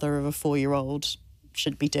what a mother of a 4-year-old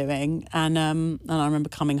should be doing. And I remember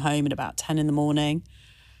coming home at about 10 in the morning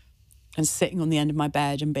and sitting on the end of my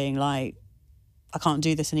bed and being like, I can't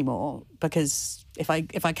do this anymore because if I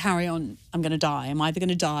carry on, I'm going to die. I'm either going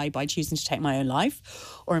to die by choosing to take my own life,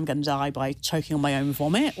 or I'm going to die by choking on my own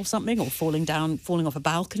vomit or something, or falling off a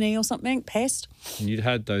balcony or something, pissed. And you'd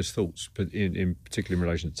had those thoughts, but in particular in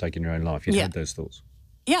relation to taking your own life, you'd had those thoughts.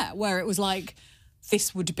 Yeah, where it was like,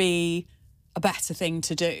 this would be a better thing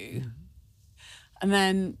to do. And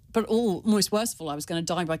then, but almost worst of all, I was going to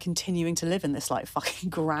die by continuing to live in this like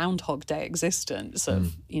fucking Groundhog Day existence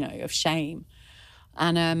of, of shame.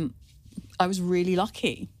 And I was really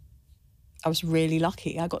lucky. I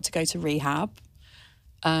got to go to rehab.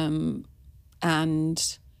 And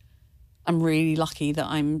I'm really lucky that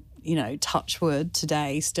I'm, touch wood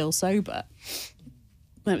today, still sober.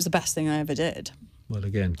 It was the best thing I ever did. Well,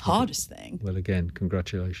 again. Hardest thing. Well, again,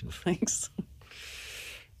 congratulations. Thanks.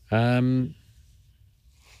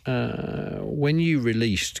 When you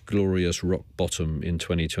released Glorious Rock Bottom in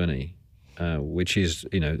 2020, which is,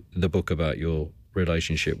 the book about your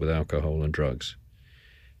relationship with alcohol and drugs,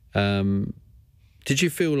 did you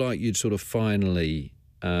feel like you'd sort of finally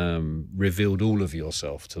revealed all of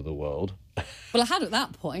yourself to the world? Well, I had at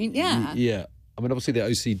that point, yeah. Yeah. I mean, obviously the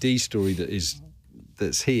OCD story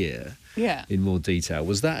that's here in more detail,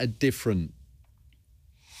 was that a different...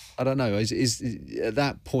 I don't know, is at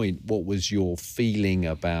that point, what was your feeling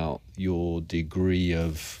about your degree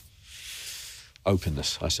of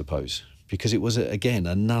openness, I suppose? Because it was, again,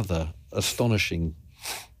 another astonishing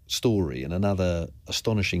story and another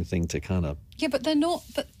astonishing thing to kind of but they're not.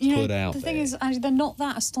 But put out the there. thing is, actually, they're not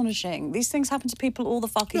that astonishing. These things happen to people all the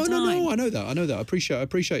fucking time. No, I know that. I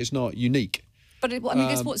appreciate it's not unique. But I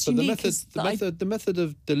guess what's unique is the method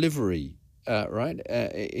of delivery, right?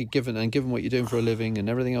 Given what you're doing for a living and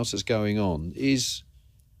everything else that's going on is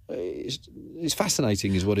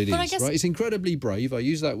fascinating, is what it is, right? It's incredibly brave. I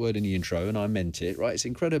used that word in the intro, and I meant it, right? It's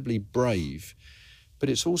incredibly brave, but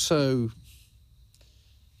it's also,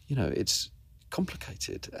 it's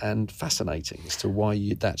complicated and fascinating as to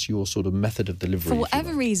why that's your sort of method of delivery. For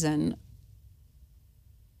whatever reason,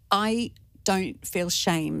 I don't feel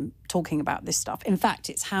shame talking about this stuff. In fact,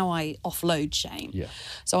 it's how I offload shame. Yeah.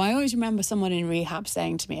 So I always remember someone in rehab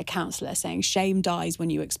saying to me, a counsellor saying, shame dies when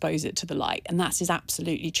you expose it to the light. And that is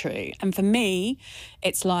absolutely true. And for me,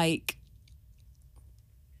 it's like,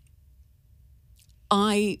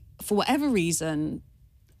 for whatever reason,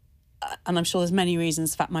 and I'm sure there's many reasons,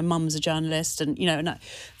 the fact my mum's a journalist and,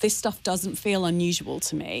 this stuff doesn't feel unusual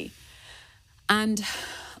to me. And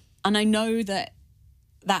I know that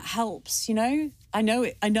helps, I know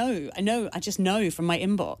it. I just know from my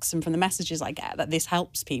inbox and from the messages I get that this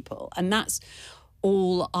helps people. And that's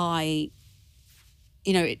all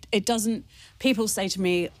it doesn't, people say to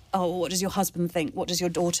me, oh, what does your husband think? What does your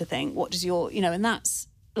daughter think? What does your, and that's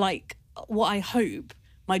like what I hope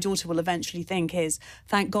my daughter will eventually think is,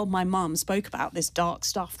 thank God my mum spoke about this dark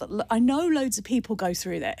stuff that I know loads of people go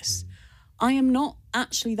through this. I am not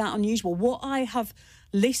actually that unusual. What I have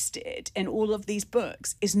listed in all of these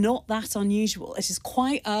books is not that unusual. It is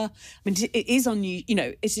quite it is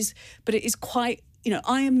unusual, but it is quite,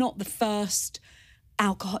 I am not the first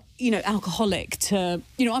alcoholic to,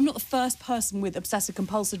 I'm not the first person with obsessive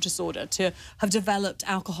compulsive disorder to have developed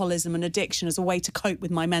alcoholism and addiction as a way to cope with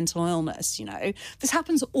my mental illness, This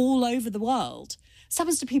happens all over the world. This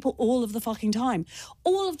happens to people all of the fucking time.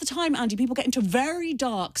 All of the time, Andy, people get into very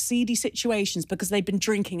dark, seedy situations because they've been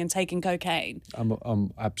drinking and taking cocaine.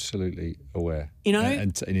 I'm absolutely aware.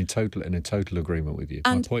 And in total agreement with you.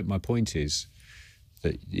 My point is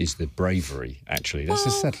the bravery, actually. Let's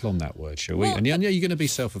just settle on that word, shall we? And you're going to be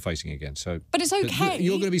self-effacing again. But it's okay.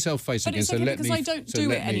 You're going to be self-effacing again, so let me... Because I don't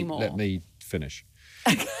do it anymore. Let me finish.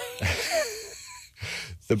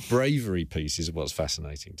 The bravery piece is what's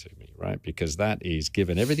fascinating to me, right? Because that is,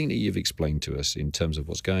 given everything that you've explained to us in terms of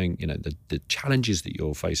what's going, the challenges that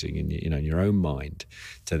you're facing in your own mind,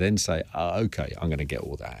 to then say, okay, I'm going to get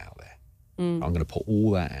all that out there. I'm going to put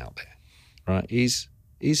all that out there, right? Is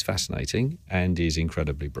fascinating and is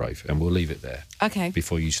incredibly brave, and we'll leave it there. Okay.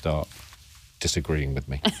 Before you start disagreeing with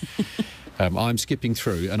me. I'm skipping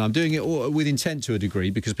through, and I'm doing it all with intent to a degree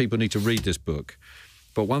because people need to read this book.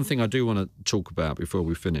 But one thing I do want to talk about before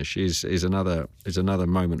we finish is another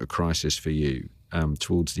moment of crisis for you.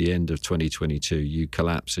 Towards the end of 2022, you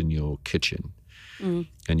collapse in your kitchen,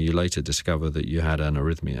 and you later discover that you had an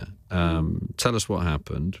arrhythmia. Tell us what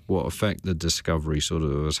happened, what effect the discovery sort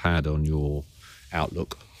of has had on your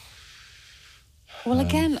outlook. Well,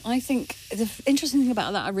 again, I think the interesting thing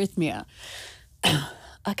about that arrhythmia,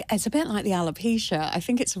 it's a bit like the alopecia. I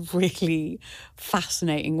think it's a really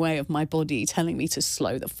fascinating way of my body telling me to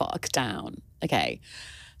slow the fuck down. Okay,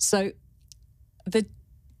 so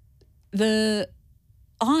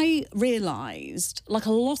I realised, like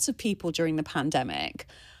a lot of people during the pandemic,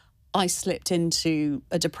 I slipped into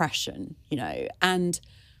a depression, and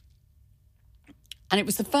And it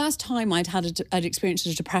was the first time I'd experienced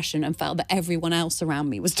a depression and felt that everyone else around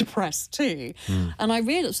me was depressed too. And I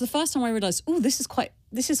realised, it was the first time I realised, oh,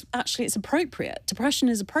 it's appropriate. Depression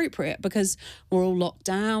is appropriate because we're all locked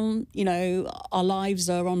down, you know, our lives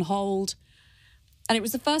are on hold. And it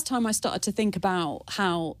was the first time I started to think about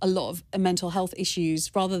how a lot of mental health issues,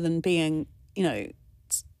 rather than being, you know,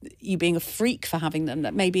 you being a freak for having them,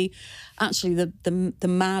 that maybe actually the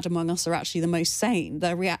mad among us are actually the most sane.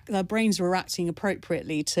 Their brains are reacting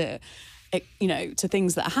appropriately to, you know, to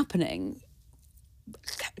things that are happening.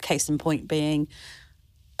 Case in point being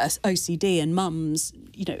OCD and mums,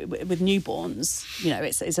 you know, with newborns. You know,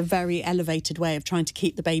 it's a very elevated way of trying to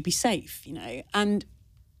keep the baby safe, you know. And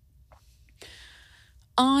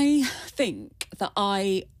I think that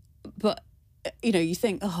you know, you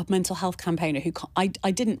think, oh, mental health campaigner who I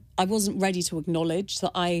wasn't ready to acknowledge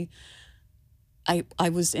that I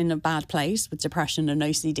was in a bad place with depression and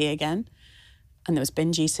OCD again. And there was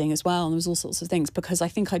binge eating as well. And there was all sorts of things, because I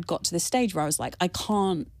think I'd got to this stage where I was like, I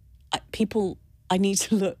need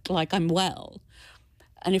to look like I'm well.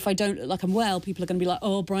 And if I don't look like I'm well, people are going to be like,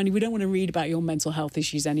 oh, Bryony, we don't want to read about your mental health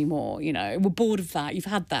issues anymore. You know, we're bored of that. You've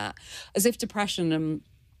had that. As if depression and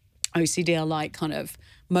OCD are like kind of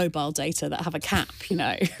mobile data that have a cap, you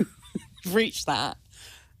know. Reach that.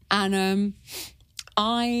 And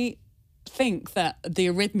I think that the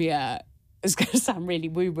arrhythmia is going to sound really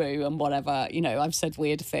woo-woo and whatever, you know, I've said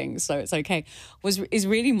weird things, so it's okay, was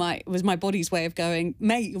my body's way of going,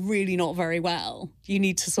 mate, you're really not very well. You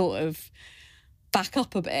need to sort of back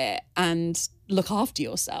up a bit and look after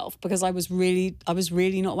yourself, because I was really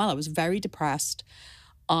not well. I was very depressed.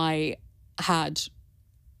 I had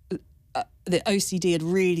the OCD had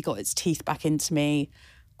really got its teeth back into me.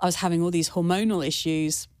 I was having all these hormonal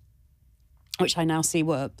issues, which I now see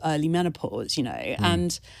were early menopause, you know.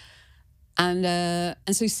 And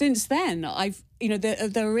so since then, I've, you know, the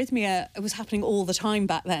arrhythmia was happening all the time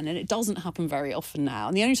back then, and it doesn't happen very often now.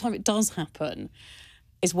 And the only time it does happen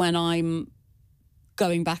is when I'm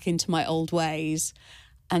going back into my old ways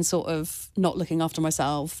and sort of not looking after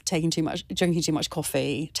myself, drinking too much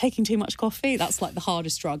coffee, taking too much coffee. That's like the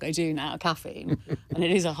hardest drug I do now, caffeine. And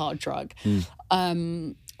it is a hard drug.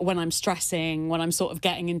 When I'm stressing, when I'm sort of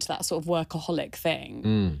getting into that sort of workaholic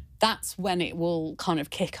thing, that's when it will kind of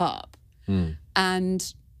kick up.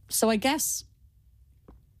 And so I guess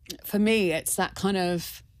for me, it's that kind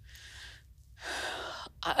of,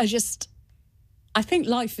 I think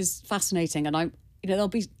life is fascinating, and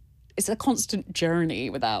it's a constant journey,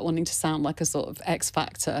 without wanting to sound like a sort of X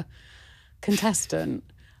Factor contestant,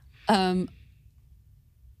 of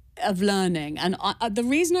learning. And the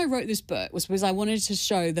reason I wrote this book was because I wanted to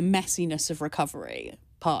show the messiness of recovery,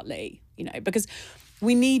 partly, you know, because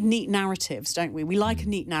we need neat narratives, don't we? We like a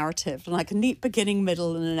neat narrative, like a neat beginning,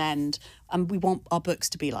 middle, and an end. And we want our books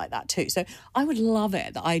to be like that too. So I would love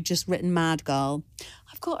it that I'd just written Mad Girl,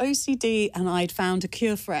 I've got OCD, and I'd found a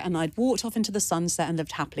cure for it, and I'd walked off into the sunset and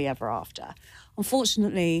lived happily ever after.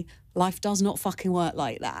 Unfortunately, life does not fucking work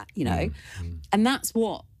like that, you know? And that's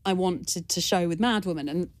what I wanted to show with Mad Woman.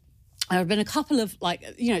 And there have been a couple of, like,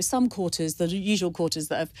 you know, some quarters, the usual quarters,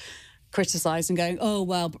 that have criticised and going, oh,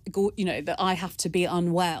 well, you know, that I have to be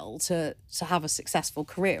unwell to have a successful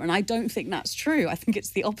career. And I don't think that's true. I think it's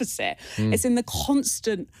the opposite. It's in the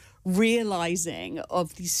constant realising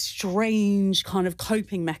of these strange kind of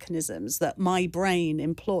coping mechanisms that my brain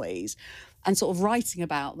employs, and sort of writing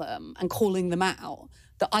about them and calling them out,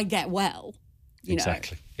 that I get well, you know.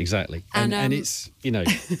 Exactly. And it's, you know,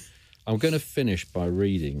 I'm going to finish by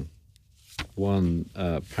reading one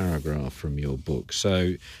paragraph from your book.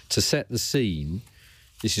 So to set the scene,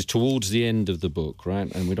 this is towards the end of the book,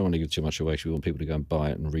 right? And we don't want to give too much away, because we want people to go and buy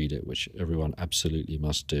it and read it, which everyone absolutely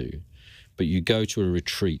must do. But you go to a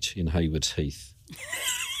retreat in Haywards Heath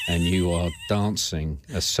and you are dancing.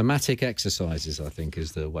 Somatic exercises, I think,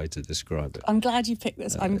 is the way to describe it. I'm glad you picked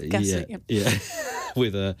this. I'm guessing. Yeah.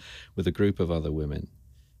 with a group of other women.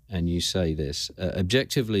 And you say this,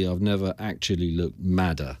 objectively, I've never actually looked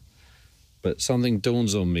madder. But something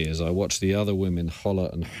dawns on me as I watch the other women holler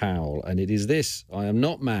and howl, and it is this: I am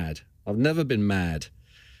not mad. I've never been mad.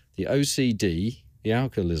 The OCD, the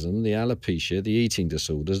alcoholism, the alopecia, the eating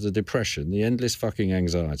disorders, the depression, the endless fucking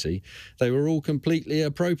anxiety, they were all completely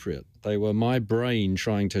appropriate. They were my brain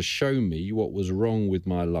trying to show me what was wrong with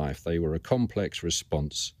my life. They were a complex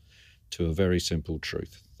response to a very simple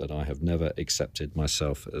truth, that I have never accepted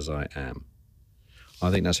myself as I am. I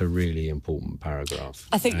think that's a really important paragraph.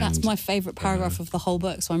 I think that's my favourite paragraph of the whole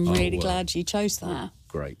book, so I'm really glad you chose that.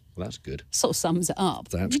 Great. Well, that's good. Sort of sums it up.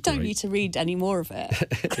 That's you don't great. need to read any more of it.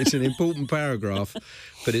 It's an important paragraph,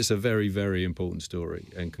 but it's a very, very important story.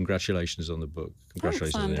 And congratulations on the book.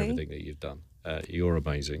 Congratulations on everything that you've done. You're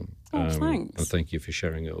amazing. Thanks. And thank you for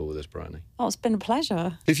sharing it all with us, Bryony. Oh, it's been a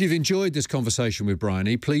pleasure. If you've enjoyed this conversation with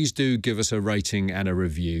Bryony, please do give us a rating and a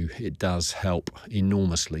review. It does help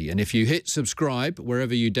enormously. And if you hit subscribe,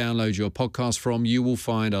 wherever you download your podcast from, you will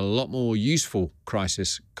find a lot more useful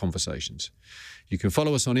crisis conversations. You can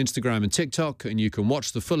follow us on Instagram and TikTok, and you can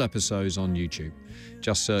watch the full episodes on YouTube.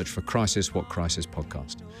 Just search for Crisis What Crisis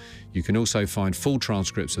Podcast. You can also find full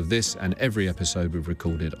transcripts of this and every episode we've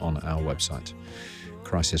recorded on our website,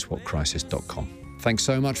 crisiswhatcrisis.com. Thanks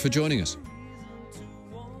so much for joining us.